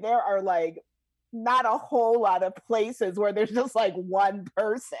school day, there are like not a whole lot of places where there's just like one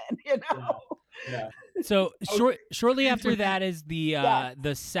person, Yeah. So shortly after that is the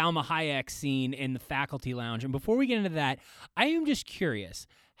Salma Hayek scene in the faculty lounge. And before we get into that, I am just curious,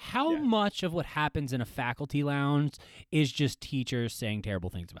 how much of what happens in a faculty lounge is just teachers saying terrible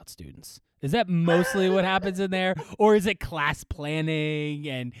things about students? Is that mostly what happens in there? Or is it class planning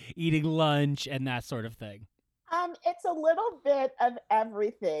and eating lunch and that sort of thing? It's a little bit of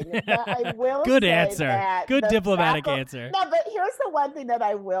everything, but I will Good say answer. that Good diplomatic answer. No, but here's the one thing that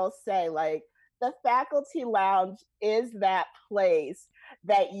I will say, like, the faculty lounge is that place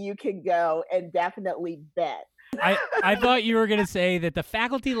that you can go and definitely bet. I thought you were going to say that the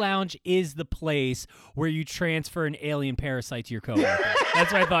faculty lounge is the place where you transfer an alien parasite to your coworker.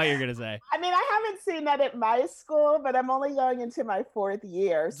 That's what I thought you were going to say. I mean, I haven't seen that at my school, but I'm only going into my 4th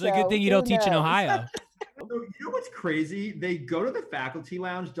year. It's a good thing you don't teach in Ohio. So, you know what's crazy? They go to the faculty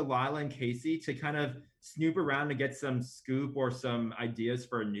lounge, Delilah and Casey, to kind of snoop around to get some scoop or some ideas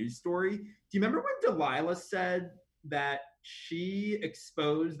for a news story. Do you remember when Delilah said that she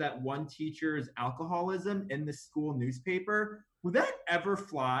exposed that one teacher's alcoholism in the school newspaper? Would that ever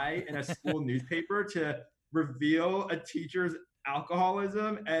fly in a school newspaper to reveal a teacher's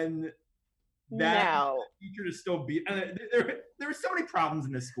alcoholism and that teacher to still be? There were so many problems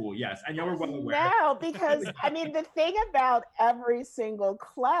in this school. Yes, I know we're well aware. No, because I mean, the thing about every single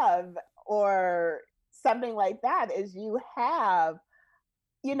club or something like that is you have,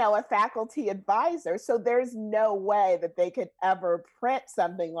 you know, a faculty advisor. So there's no way that they could ever print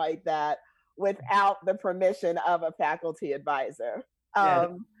something like that without the permission of a faculty advisor. I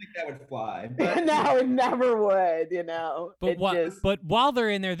don't think that would fly. But, no, it never would, you know. But while they're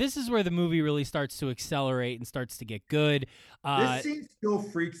in there, this is where the movie really starts to accelerate and starts to get good. This scene still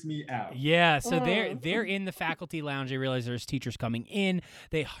freaks me out. Yeah, so they're in the faculty lounge. They realize there's teachers coming in.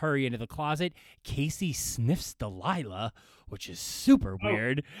 They hurry into the closet. Casey sniffs Delilah, which is super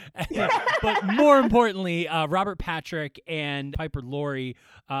weird. But more importantly, Robert Patrick and Piper Laurie,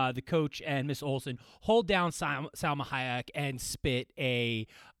 the coach, and Miss Olsen hold down Salma Hayek and spit a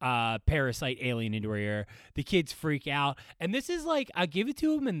parasite alien into her ear. The kids freak out. And this is like, I'll give it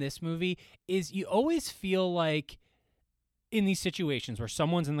to them in this movie, is you always feel like in these situations where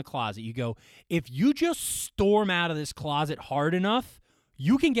someone's in the closet, you go, if you just storm out of this closet hard enough,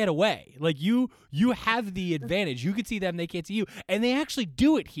 you can get away. Like you have the advantage. You can see them, they can't see you, and they actually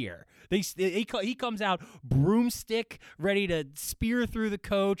do it here. He comes out broomstick ready to spear through the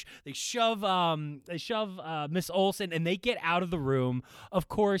coach. They shove Miss Olsen, and they get out of the room. Of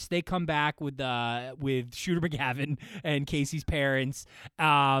course, they come back with Shooter McGavin and Casey's parents.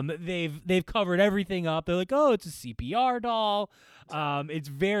 They've covered everything up. They're like, oh, it's a CPR doll. It's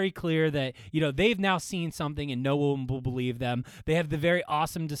very clear that, you know, they've now seen something and no one will believe them. They have the very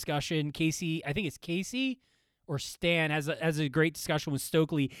awesome discussion. Casey, I think it's Casey or Stan has a great discussion with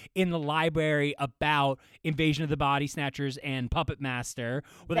Stokely in the library about Invasion of the Body Snatchers and Puppet Master,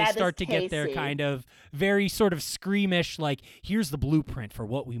 where they start to get their kind of very sort of screamish, like, here's the blueprint for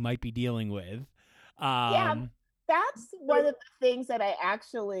what we might be dealing with. Yeah, that's one of the things that I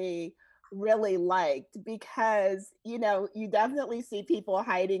actually really liked, because, you know, you definitely see people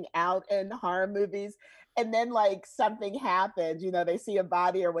hiding out in horror movies, and then like something happens, you know, they see a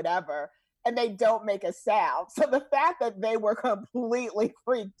body or whatever, and they don't make a sound. So the fact that they were completely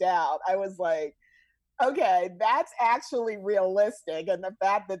freaked out, I was like, okay, that's actually realistic. And the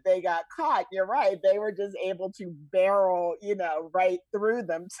fact that they got caught, you're right, they were just able to barrel, you know, right through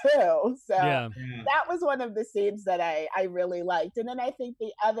them too. So that was one of the scenes that I really liked. And then I think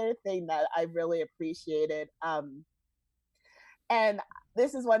the other thing that I really appreciated, and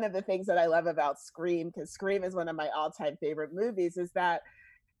this is one of the things that I love about Scream, because Scream is one of my all-time favorite movies, is that,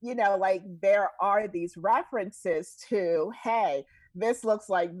 you know, like there are these references to, hey, this looks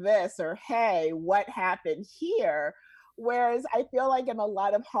like this, or hey, what happened here? Whereas I feel like in a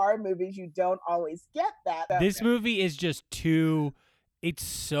lot of horror movies, you don't always get that. This movie is just it's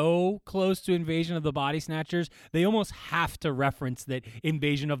so close to Invasion of the Body Snatchers, they almost have to reference that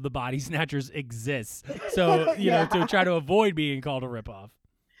Invasion of the Body Snatchers exists. So, you know, to try to avoid being called a ripoff.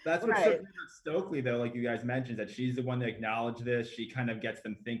 That's what's so good about Stokely, though, like you guys mentioned, that she's the one that acknowledged this. She kind of gets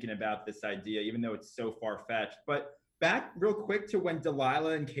them thinking about this idea, even though it's so far-fetched. But back real quick to when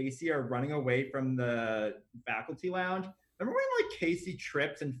Delilah and Casey are running away from the faculty lounge. Remember when like Casey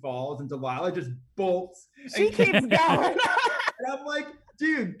trips and falls and Delilah just bolts? She keeps going. And I'm like,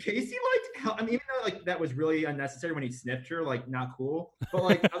 dude, Casey, like, I mean, even though like that was really unnecessary when he sniffed her, like not cool. But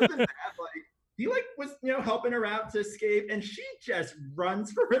like other than that, like he like was, you know, helping her out to escape, and she just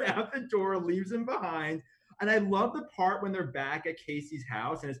runs for it out the door, leaves him behind. And I love the part when they're back at Casey's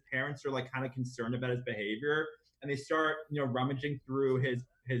house and his parents are like kind of concerned about his behavior, and they start, you know, rummaging through his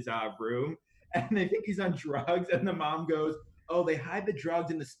room, and they think he's on drugs, and the mom goes, "Oh, they hide the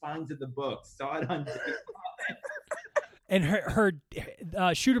drugs in the spines of the books. Saw it on." And her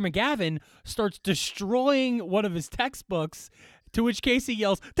Shooter McGavin starts destroying one of his textbooks, to which Casey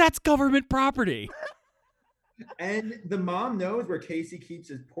yells, "That's government property." And the mom knows where Casey keeps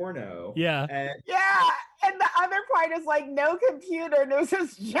his porno. Yeah. And the other part is like, no computer, and there's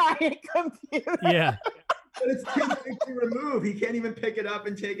this giant computer. Yeah. But it's too big to remove. He can't even pick it up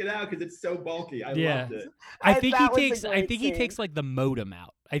and take it out because it's so bulky. I loved it. I think he takes like the modem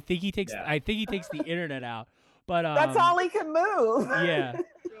out. I think he takes the internet out. But that's all he can move. Yeah.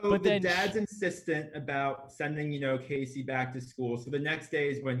 So But the then dad's insistent about sending, Casey back to school. So the next day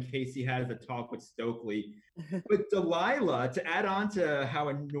is when Casey has a talk with Stokely. But Delilah, to add on to how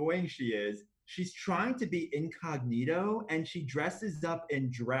annoying she is, she's trying to be incognito and she dresses up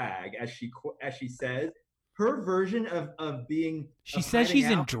in drag, as she says. Her version of being she of says hiding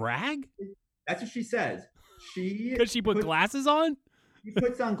she's in out- drag That's what she says. because she put glasses on. She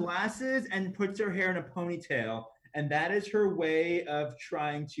puts on glasses and puts her hair in a ponytail, and that is her way of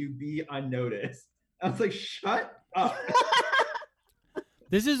trying to be unnoticed. I was like, shut up.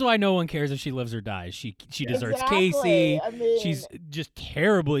 This is why no one cares if she lives or dies. She deserts Exactly. Casey. I mean, She's just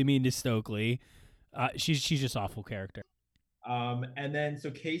terribly mean to Stokely. She's just awful character. And then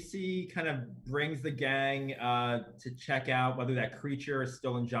so Casey kind of brings the gang to check out whether that creature is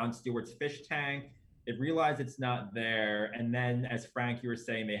still in Jon Stewart's fish tank. They realize it's not there. And then, as Frank, you were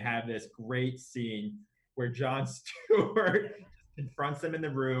saying, they have this great scene where Jon Stewart confronts them in the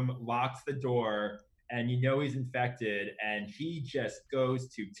room, locks the door, and he's infected, and he just goes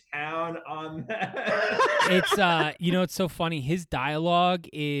to town on that. It's it's so funny. His dialogue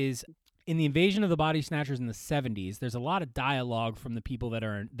is in the Invasion of the Body Snatchers in the 70s. There's a lot of dialogue from the people that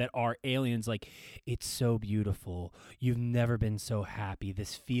are aliens, like, it's so beautiful. You've never been so happy.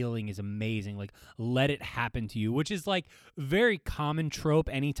 This feeling is amazing. Like, let it happen to you, which is like very common trope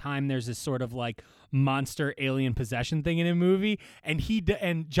anytime there's this sort of like monster alien possession thing in a movie.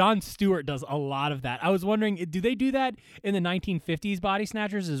 And Jon Stewart does a lot of that. I was wondering, do they do that in the 1950s Body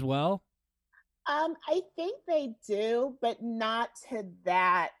Snatchers as well? I think they do, but not to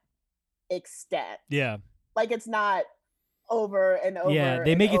that extent. Yeah. Like, it's not over and over. Yeah,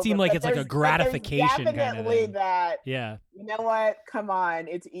 they make it seem like it's like a gratification kind of definitely thing. that. Yeah. You know what? Come on,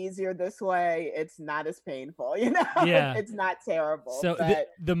 it's easier this way. It's not as painful. Yeah. It's not terrible. So but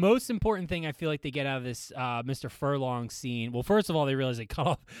the most important thing I feel like they get out of this Mr. Furlong scene. Well, first of all, they realize they cut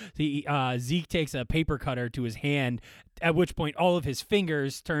off Zeke takes a paper cutter to his hand, at which point all of his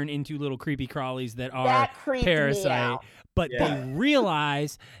fingers turn into little creepy crawlies that are that creeped me Parasite. out. But Yeah. they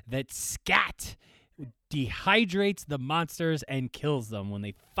realize that scat dehydrates the monsters and kills them when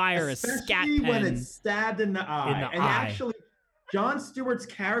they fire a scat Especially when pen. it's stabbed in the eye. And eye. actually, Jon Stewart's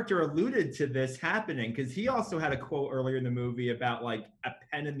character alluded to this happening because he also had a quote earlier in the movie about like a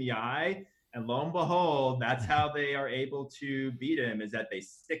pen in the eye. And lo and behold, that's how they are able to beat him, is that they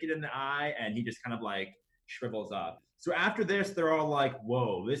stick it in the eye and he just kind of like shrivels up. So after this, they're all like,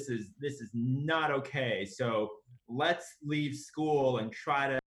 whoa, this is not okay. So let's leave school and try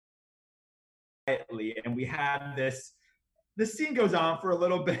to quietly. And we have this scene goes on for a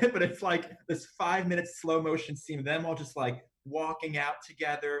little bit, but it's like this 5-minute slow motion scene of them all just like walking out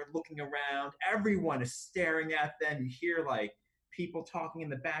together, looking around. Everyone is staring at them. You hear like people talking in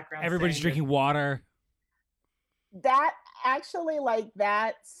the background. Everybody's saying drinking water. That actually, like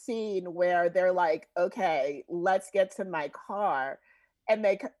that scene where they're like, okay, let's get to my car, and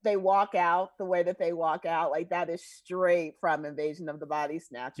they walk out the way that they walk out, like that is straight from Invasion of the Body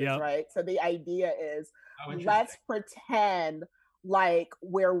Snatchers. Yep. Right? So the idea is, Oh, let's pretend like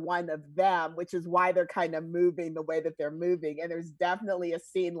we're one of them, which is why they're kind of moving the way that they're moving. And there's definitely a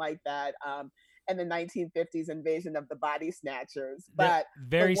scene like that in the 1950s Invasion of the Body Snatchers. But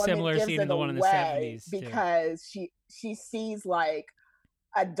Very the woman similar gives scene to it the one in the away 70s. too. because she sees like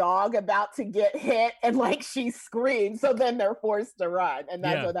a dog about to get hit and like she screams, so then they're forced to run, and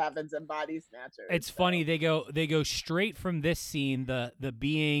that's Yeah. what happens in Body Snatchers. It's so. funny, they go straight from this scene, the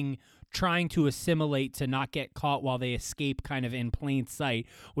being trying to assimilate to not get caught while they escape kind of in plain sight,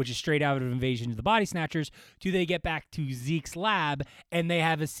 which is straight out of Invasion of the Body Snatchers, to they get back to Zeke's lab and they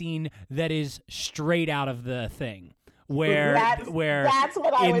have a scene that is straight out of the thing. Where that's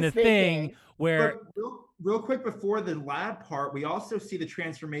what I in was the thinking. thing where But real quick before the lab part, we also see the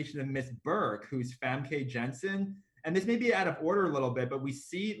transformation of Miss Burke, who's Famke Jensen. And this may be out of order a little bit, but we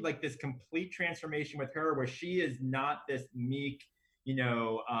see like this complete transformation with her where she is not this meek,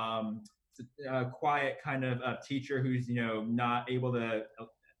 quiet kind of teacher who's, not able to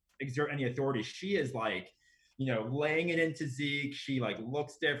exert any authority. She is like, laying it into Zeke. She like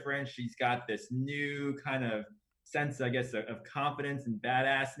looks different. She's got this new kind of sense, I guess, of confidence and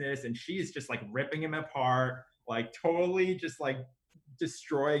badassness. And she's just like ripping him apart, like totally just like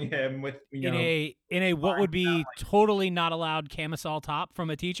destroying him with, in a what would be totally not allowed camisole top from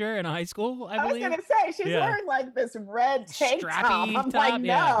a teacher in a high school, I I was believe. gonna say she's Yeah. wearing like this red tank top. Strappy I'm top, like,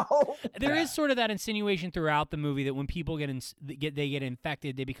 yeah. no. There is sort of that insinuation throughout the movie that when people get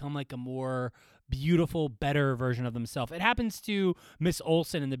infected, they become like a more beautiful, better version of themselves. It happens to Miss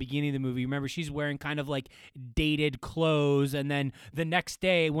Olsen in the beginning of the movie. Remember, she's wearing kind of like dated clothes, and then the next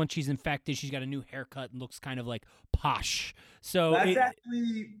day, once she's infected, she's got a new haircut and looks kind of like posh. So that's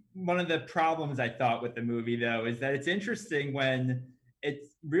actually one of the problems I thought with the movie, though, is that it's interesting when it's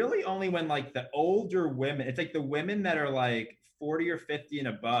really only when like the older women, it's like the women that are like 40 or 50 and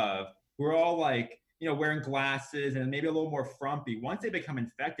above, who are all like, wearing glasses and maybe a little more frumpy. Once they become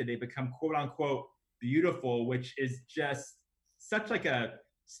infected, they become quote unquote beautiful, which is just such like a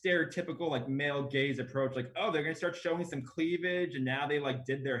stereotypical like male gaze approach. Like, oh, they're gonna start showing some cleavage and now they like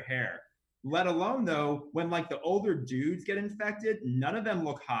did their hair. Let alone though, when like the older dudes get infected, none of them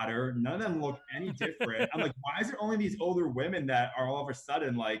look hotter, none of them look any different. I'm like, why is it only these older women that are all of a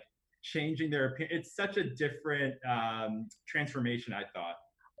sudden like changing their appearance? It's such a different transformation, I thought.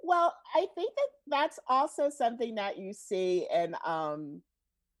 Well, I think that that's also something that you see in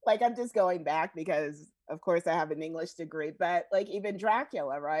like, I'm just going back because of course I have an English degree, but like even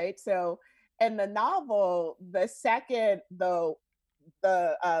Dracula, right? So in the novel, the second the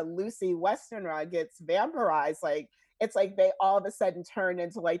Lucy Westenra gets vampirized, like it's like they all of a sudden turn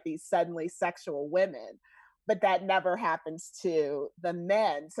into like these suddenly sexual women, but that never happens to the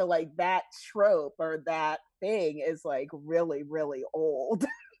men. So like that trope or that thing is like really, really old.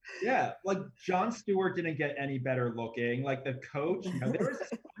 Yeah, like Jon Stewart didn't get any better looking. Like the coach, there was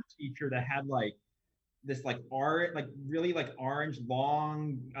this teacher that had like this like really like orange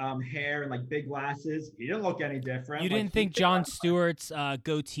long hair and like big glasses. He didn't look any different. You didn't think Jon Stewart's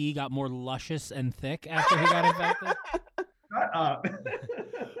goatee got more luscious and thick after he got infected? Shut up.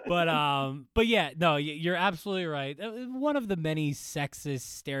 But yeah, no, you're absolutely right. One of the many sexist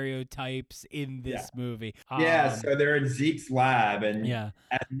stereotypes in this movie. So they're in Zeke's lab, and yeah,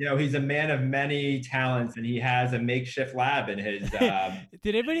 he's a man of many talents, and he has a makeshift lab in his.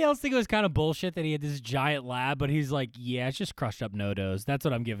 Did anybody else think it was kind of bullshit that he had this giant lab? But he's like, yeah, it's just crushed up NoDoz. That's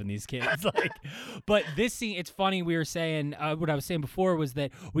what I'm giving these kids. Like, but this scene, it's funny. We were saying what I was saying before was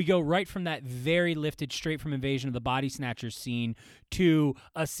that we go right from that very lifted, straight from Invasion of the Body Snatchers scene to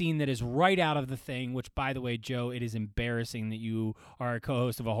a scene that is right out of The Thing, which, by the way, Joe, it is embarrassing that you are a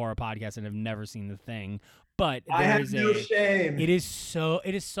co-host of a horror podcast and have never seen The Thing. But I have no shame. It is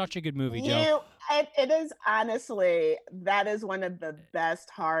such a good movie, Joe. It is honestly, that is one of the best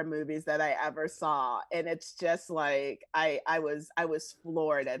horror movies that I ever saw, and it's just like I was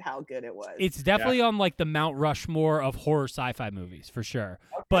floored at how good it was. It's definitely on like the Mount Rushmore of horror sci-fi movies for sure.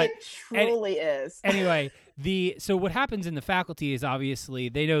 But it truly is. Anyway, so what happens in The Faculty is obviously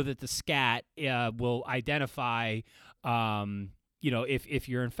they know that the scat will identify if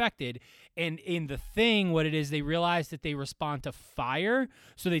you're infected. And in The Thing, what it is, they realize that they respond to fire.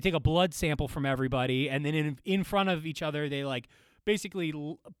 So they take a blood sample from everybody, and then in front of each other, they like basically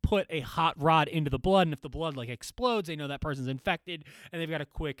put a hot rod into the blood. And if the blood like explodes, they know that person's infected, and they've got a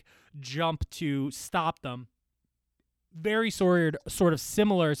quick jump to stop them. Very sort of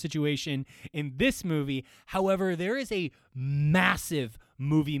similar situation in this movie. However, there is a massive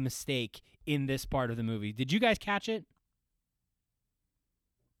movie mistake in this part of the movie. Did you guys catch it?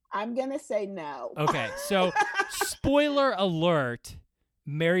 I'm going to say no. Okay, so spoiler alert,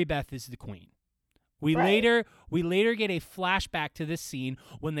 Mary Beth is the queen. We later get a flashback to this scene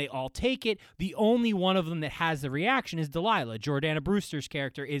when they all take it. The only one of them that has the reaction is Delilah. Jordana Brewster's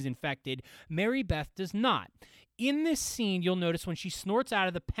character is infected. Mary Beth does not. In this scene, you'll notice when she snorts out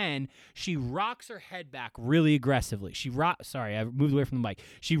of the pen, she rocks her head back really aggressively. Sorry, I moved away from the mic.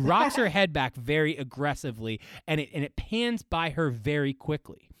 She rocks her head back very aggressively, and it pans by her very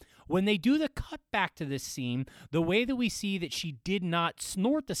quickly. When they do the cut back to this scene, the way that we see that she did not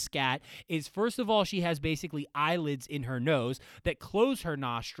snort the scat is, first of all, she has basically eyelids in her nose that close her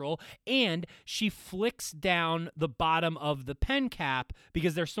nostril, and she flicks down the bottom of the pen cap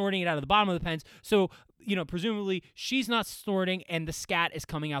because they're snorting it out of the bottom of the pens. So, presumably she's not snorting and the scat is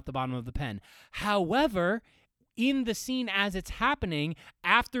coming out the bottom of the pen. However, in the scene as it's happening,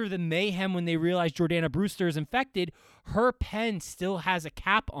 after the mayhem when they realize Jordana Brewster is infected, her pen still has a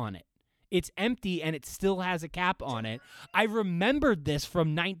cap on it. It's empty and it still has a cap on it. I remembered this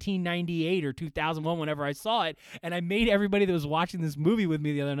from 1998 or 2001 whenever I saw it, and I made everybody that was watching this movie with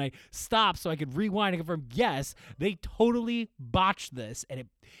me the other night stop so I could rewind and confirm, yes, they totally botched this, and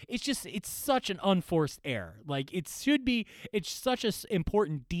it's such an unforced error. Like, it's such an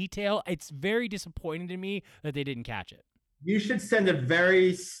important detail. It's very disappointing to me that they didn't catch it. You should send a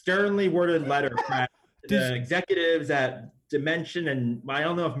very sternly worded letter to the executives at dimension, and I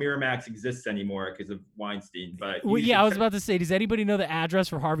don't know if Miramax exists anymore because of Weinstein. But Well, you yeah, should I was check- about to say, does anybody know the address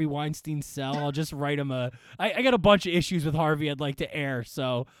for Harvey Weinstein's cell? I'll just write him I got a bunch of issues with Harvey I'd like to air,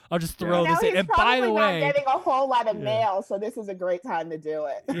 so I'll just throw Now this in. he's And by probably the not way, getting a whole lot of Yeah. mail, so this is a great time to do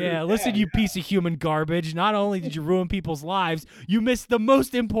it. yeah, listen, you piece of human garbage. Not only did you ruin people's lives, you missed the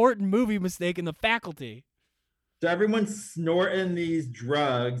most important movie mistake in The Faculty. So everyone's snorting these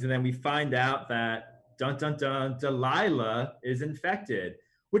drugs, and then we find out that dun dun dun, Delilah is infected,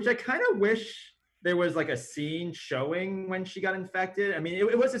 which I kind of wish there was like a scene showing when she got infected. I mean,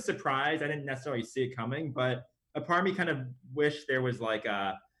 it was a surprise. I didn't necessarily see it coming, but a part of me kind of wish there was like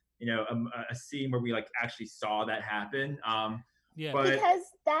a scene where we like actually saw that happen. Yeah. But Because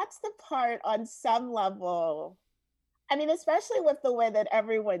that's the part on some level. I mean, especially with the way that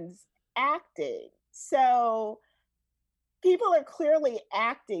everyone's acting. So people are clearly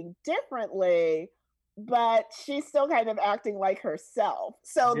acting differently, but she's still kind of acting like herself.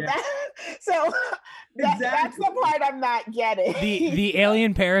 So Yeah. that's the Exactly. part I'm not getting. The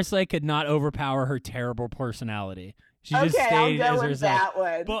alien parasite could not overpower her terrible personality. She just okay, I'll stayed go as with herself. that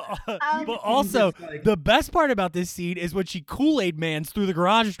one. But Even also, just, like- the best part about this scene is when she Kool-Aid mans through the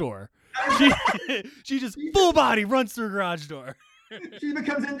garage door. She just full body runs through a garage door. she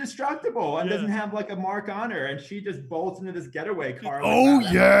becomes indestructible and Yeah. doesn't have like a mark on her, and she just bolts into this getaway car. Oh like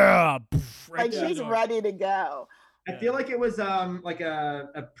that. yeah. Poof, right Like through the she's door. ready to go. I feel like it was like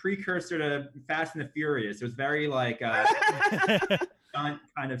a precursor to Fast and the Furious. It was very like stunt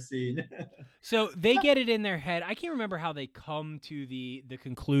kind of scene. So they get it in their head. I can't remember how they come to the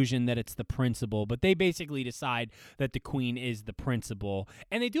conclusion that it's the principal, but they basically decide that the queen is the principal.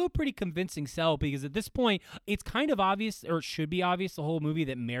 And they do a pretty convincing sell because at this point, it's kind of obvious, or it should be obvious, the whole movie,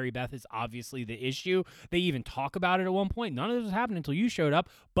 that Mary Beth is obviously the issue. They even talk about it at one point. None of this was happening until you showed up,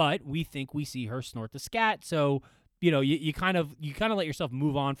 but we think we see her snort the scat. So you kind of let yourself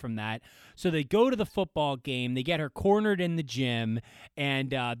move on from that. So they go to the football game. They get her cornered in the gym, and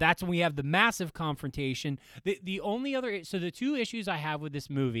that's when we have the massive confrontation. The only other, so the two issues I have with this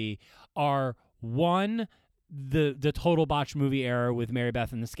movie are, one, the total botch movie era with Mary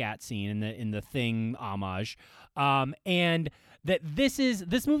Beth and the scat scene in the Thing homage, and that this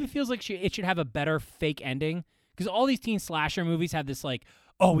movie feels like it should have a better fake ending, because all these teen slasher movies have this like,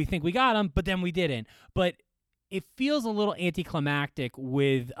 oh, we think we got him, but then we didn't. But it feels a little anticlimactic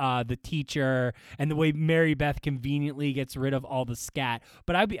with the teacher and the way Mary Beth conveniently gets rid of all the scat.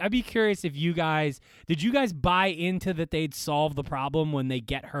 But I'd be curious if did you guys buy into that they'd solve the problem when they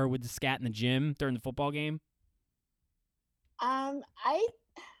get her with the scat in the gym during the football game? I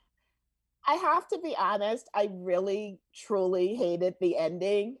have to be honest, I really truly hated the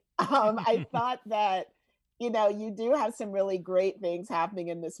ending. I thought that, you do have some really great things happening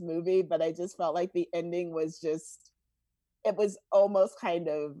in this movie, but I just felt like the ending was it was almost kind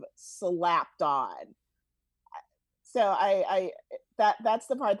of slapped on. So that's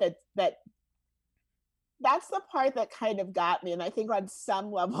the part that's the part that kind of got me. And I think on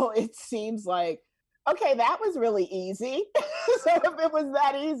some level, it seems like, okay, that was really easy. So if it was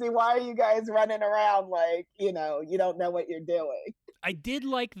that easy, why are you guys running around like, you don't know what you're doing? I did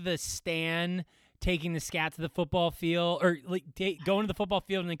like the Stan taking the scat to the football field, or like going to the football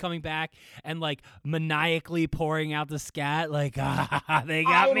field and then coming back and like maniacally pouring out the scat, like, they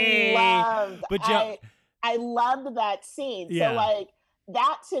got me. But I loved that scene. Yeah. So like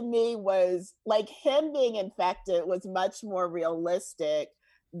that to me was like him being infected was much more realistic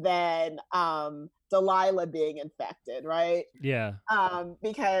than Delilah being infected, right? Yeah.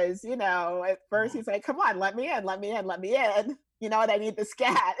 Because at first he's like, come on, let me in. You know what? I need the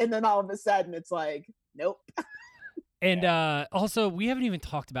scat. And then all of a sudden it's like, nope. And also, we haven't even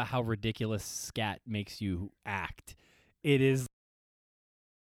talked about how ridiculous scat makes you act. It is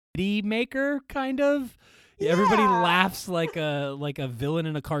maker kind of. Yeah. Everybody laughs like a villain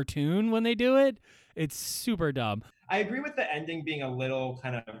in a cartoon when they do it. It's super dumb. I agree with the ending being a little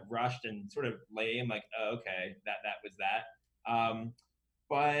kind of rushed and sort of lame. Like, oh, okay, that was that.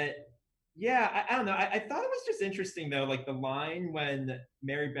 But yeah, I don't know. I thought it was just interesting though, like the line when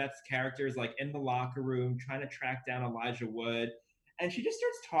Mary Beth's character is like in the locker room trying to track down Elijah Wood, and she just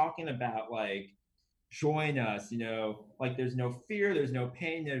starts talking about like, join us, like there's no fear, there's no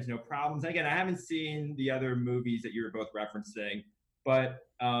pain, there's no problems. And again, I haven't seen the other movies that you were both referencing, but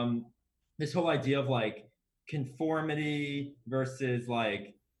this whole idea of like conformity versus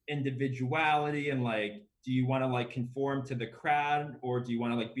like individuality, and like, do you want to like conform to the crowd, or do you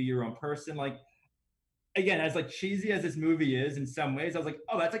want to like be your own person? Like, again, as like cheesy as this movie is in some ways, I was like,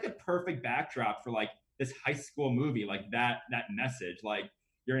 oh, that's like a perfect backdrop for like this high school movie, like that message. Like,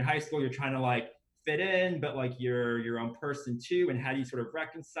 you're in high school, you're trying to like fit in, but like you're your own person too, and how do you sort of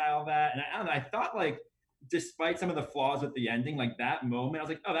reconcile that? And I don't know, I thought like despite some of the flaws with the ending, like that moment, I was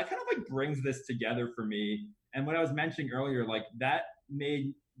like, oh, that kind of like brings this together for me. And what I was mentioning earlier, like that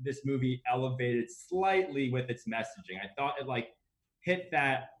made this movie elevated slightly with its messaging. I thought it like hit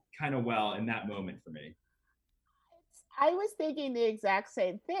that kind of well in that moment for me. I was thinking the exact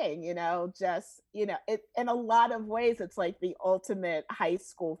same thing, just, it in a lot of ways, it's like the ultimate high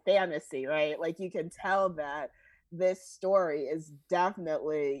school fantasy, right? Like you can tell that this story is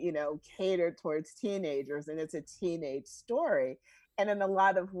definitely, catered towards teenagers and it's a teenage story. And in a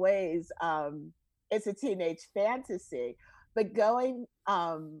lot of ways, it's a teenage fantasy. But going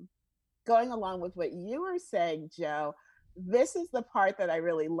along with what you were saying, Joe, this is the part that I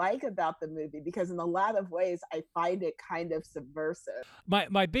really like about the movie because in a lot of ways I find it kind of subversive.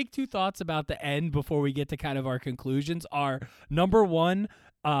 My big two thoughts about the end before we get to kind of our conclusions are, number one,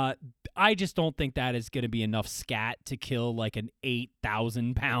 I just don't think that is going to be enough scat to kill like an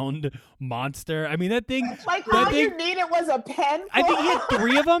 8,000-pound monster. I mean, that thing. Like all you needed was a pen. I think he had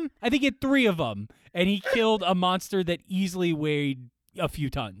three of them. And he killed a monster that easily weighed a few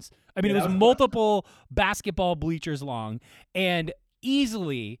tons. I mean, it was multiple basketball bleachers long, and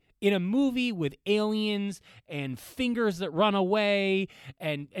easily in a movie with aliens and fingers that run away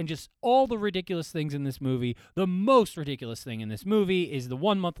and just all the ridiculous things in this movie, the most ridiculous thing in this movie is the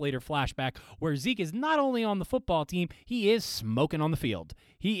 1 month later flashback where Zeke is not only on the football team, he is smoking on the field.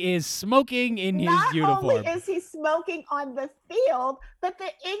 He is smoking in his uniform. Not only is he smoking on the field, but the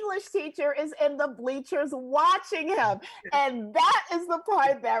English teacher is in the bleachers watching him. And that is the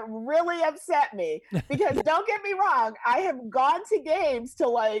part that really upset me. Because don't get me wrong, I have gone to games to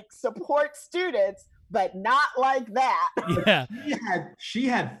like support students, but not like that. Yeah. She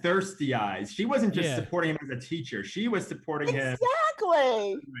had thirsty eyes. She wasn't just supporting him as a teacher. She was supporting him.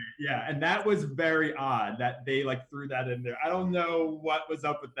 Exactly. Yeah, and that was very odd that they like threw that in there. I don't know what was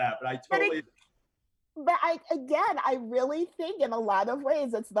up with that, but I totally. But I really think in a lot of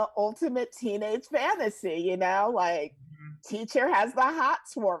ways it's the ultimate teenage fantasy. Like teacher has the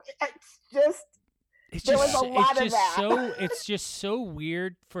hots for me. There was a lot of that. It's just so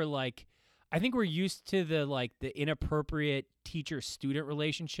weird for like. I think we're used to the inappropriate teacher-student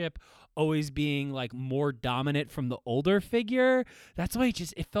relationship always being like more dominant from the older figure. That's why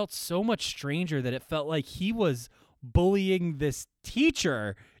it felt so much stranger that it felt like he was bullying this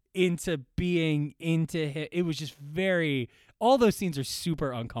teacher into being into him. It was just all those scenes are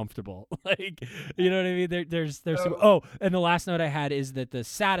super uncomfortable. Like, you know what I mean? There's and the last note I had is that the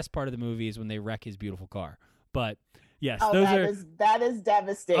saddest part of the movie is when they wreck his beautiful car. But yes, that is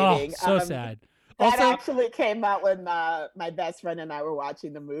devastating. Oh, so sad. That actually came out when my best friend and I were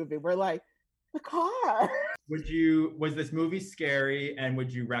watching the movie. We're like, the car. Was this movie scary, and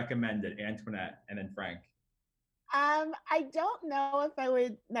would you recommend it, Antoinette and then Frank? I don't know if I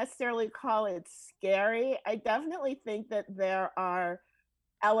would necessarily call it scary. I definitely think that there are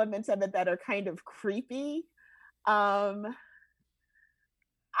elements of it that are kind of creepy.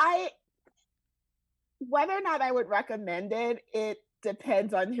 Whether or not I would recommend it, it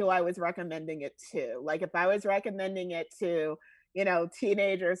depends on who I was recommending it to. Like if I was recommending it to,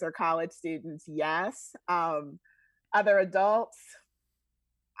 teenagers or college students, yes. Other adults,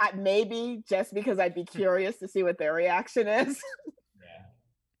 maybe just because I'd be curious to see what their reaction is. Yeah.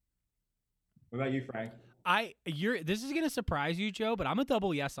 What about you, Frank? This is gonna surprise you, Joe, but I'm a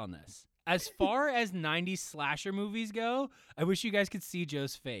double yes on this. As far as 90s slasher movies go, I wish you guys could see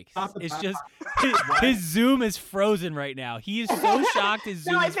Joe's face. It's just his Zoom is frozen right now. He is so shocked his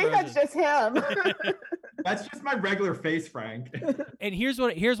Zoom is frozen. No, I think that's just him. That's just my regular face, Frank. And here's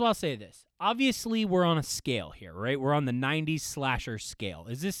what I'll say this. Obviously, we're on a scale here, right? We're on the 90s slasher scale.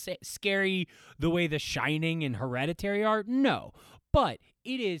 Is this scary the way The Shining and Hereditary are? No. But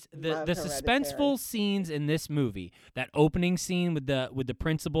it is the suspenseful scenes in this movie. That opening scene with the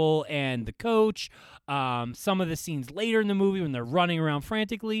principal and the coach, some of the scenes later in the movie when they're running around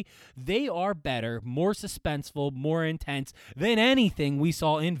frantically, they are better, more suspenseful, more intense than anything we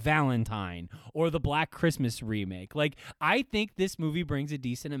saw in Valentine or the Black Christmas remake. Like, I think this movie brings a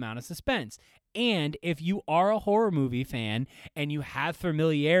decent amount of suspense. And if you are a horror movie fan and you have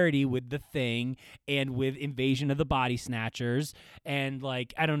familiarity with The Thing and with Invasion of the Body Snatchers and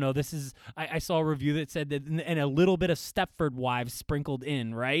like, I don't know, I saw a review that said that and a little bit of Stepford Wives sprinkled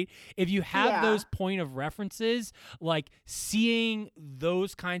in, right? If you have those point of references, like seeing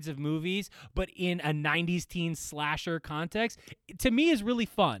those kinds of movies, but in a 90s teen slasher context, to me is really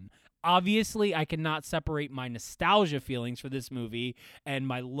fun. Obviously, I cannot separate my nostalgia feelings for this movie and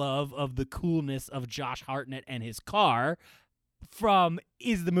my love of the coolness of Josh Hartnett and his car from,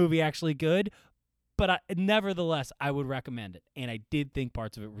 is the movie actually good? but nevertheless, I would recommend it. And I did think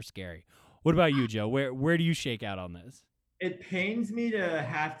parts of it were scary. What about you, Joe? Where do you shake out on this? It pains me to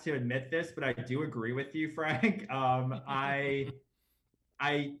have to admit this, but I do agree with you, Frank.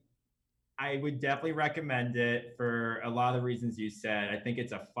 I would definitely recommend it for a lot of the reasons you said. I think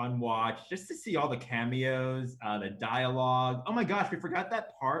it's a fun watch just to see all the cameos, the dialogue. Oh my gosh, we forgot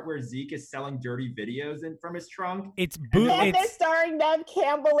that part where Zeke is selling dirty videos from his trunk. It's And they're starring Nev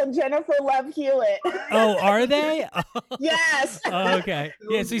Campbell and Jennifer Love Hewitt. Oh, are they? Yes. Oh, okay.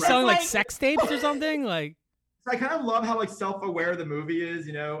 Yeah, so he's selling like sex tapes or something? Like, I kind of love how like self-aware the movie is,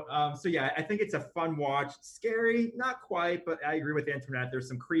 you know. So yeah, I think it's a fun watch. Scary, not quite, but I agree with Antoinette. There's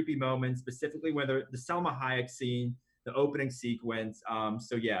some creepy moments, specifically when the Selma Hayek scene, the opening sequence.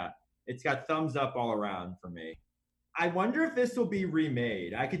 So yeah, it's got thumbs up all around for me. I wonder if this will be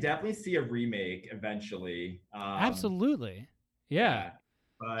remade. I could definitely see a remake eventually. absolutely. Yeah.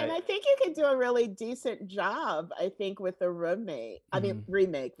 But And I think you could do a really decent job, I think, with the remake. I mean,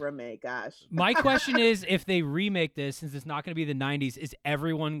 remake, gosh. My question is, if they remake this, since it's not going to be the 90s, is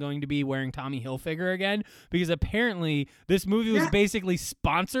everyone going to be wearing Tommy Hilfiger again? Because apparently this movie was basically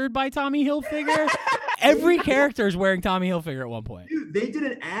sponsored by Tommy Hilfiger. Every character is wearing Tommy Hilfiger at one point. Dude, they did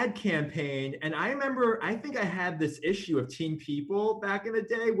an ad campaign, and I think I had this issue of Teen People back in the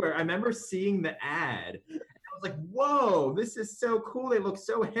day where I remember seeing the ad. I was like, whoa, this is so cool. They look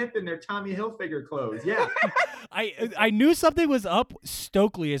so hip in their Tommy Hilfiger clothes. Yeah. I knew something was up.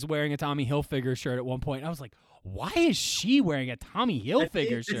 Stokely is wearing a Tommy Hilfiger shirt at one point. I was like, why is she wearing a Tommy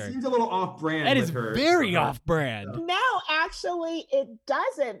Hilfiger shirt? It seems a little off-brand. That is with her, very off-brand. No, actually, it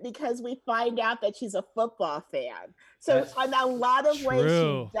doesn't, because we find out that she's a football fan. So in a lot of ways,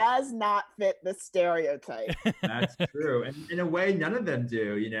 she does not fit the stereotype. That's true. And in a way, none of them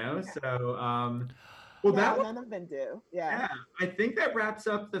do, you know? So, well, none of them do. Yeah. I think that wraps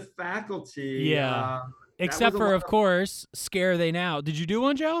up the faculty. Yeah. Except for, of course, Scare They Now. Did you do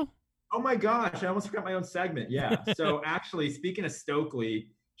one, Joe? Oh my gosh, I almost forgot my own segment. Yeah. So actually, speaking of Stokely,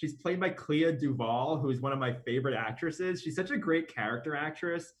 she's played by Clea Duvall, who is one of my favorite actresses. She's such a great character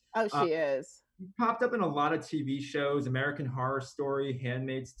actress. Oh, she is. She popped up in a lot of TV shows, American Horror Story,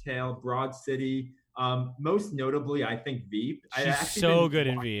 Handmaid's Tale, Broad City. Most notably, I think Veep. She's so good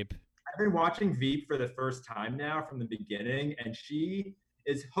in Veep. I've been watching Veep for the first time now from the beginning, and she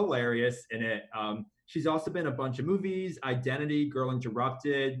is hilarious in it. She's also been in a bunch of movies, Identity, Girl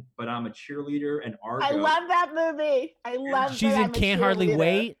Interrupted, But I'm a Cheerleader, and Argo. I love that movie. I love She's in Can't Hardly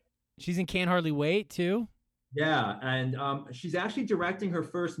Wait. She's in Can't Hardly Wait, too. Yeah, and she's actually directing her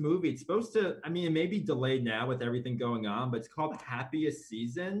first movie. It's supposed to, I mean, it may be delayed now with everything going on, but it's called Happiest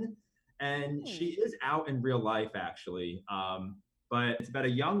Season, and she is out in real life, actually. But it's about a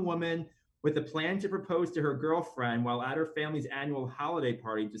young woman with a plan to propose to her girlfriend while at her family's annual holiday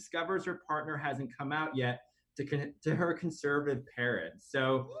party, discovers her partner hasn't come out yet to her conservative parents.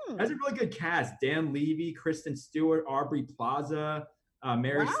 So that's a really good cast. Dan Levy, Kristen Stewart, Aubrey Plaza,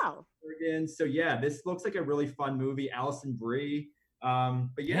 Mary Steenburgen. So yeah, this looks like a really fun movie. Alison Brie.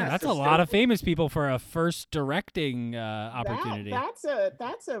 But yeah, that's a lot of famous people for a first directing opportunity.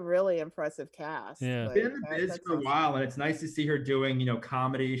 That's a really impressive cast. Yeah, been in the biz for a while, and it's nice to see her doing, you know,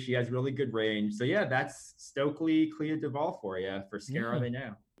 comedy. She has really good range. So yeah, that's Stokely Clea Duvall for you for Scare They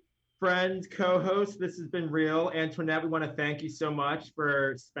Now. Friend, co-host, this has been real. Antoinette, we want to thank you so much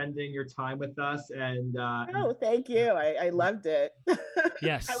for spending your time with us. And thank you. I loved it.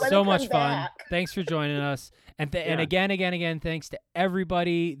 Yes, so much fun. Thanks for joining us. And again, thanks to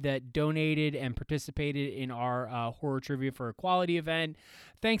everybody that donated and participated in our Horror Trivia for Equality event.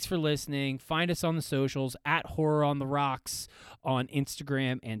 Thanks for listening. Find us on the socials at Horror on the Rocks on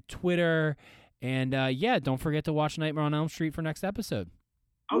Instagram and Twitter. And don't forget to watch Nightmare on Elm Street for next episode.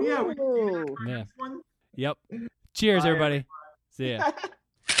 Oh, yeah. Yep. Cheers, everybody. See ya.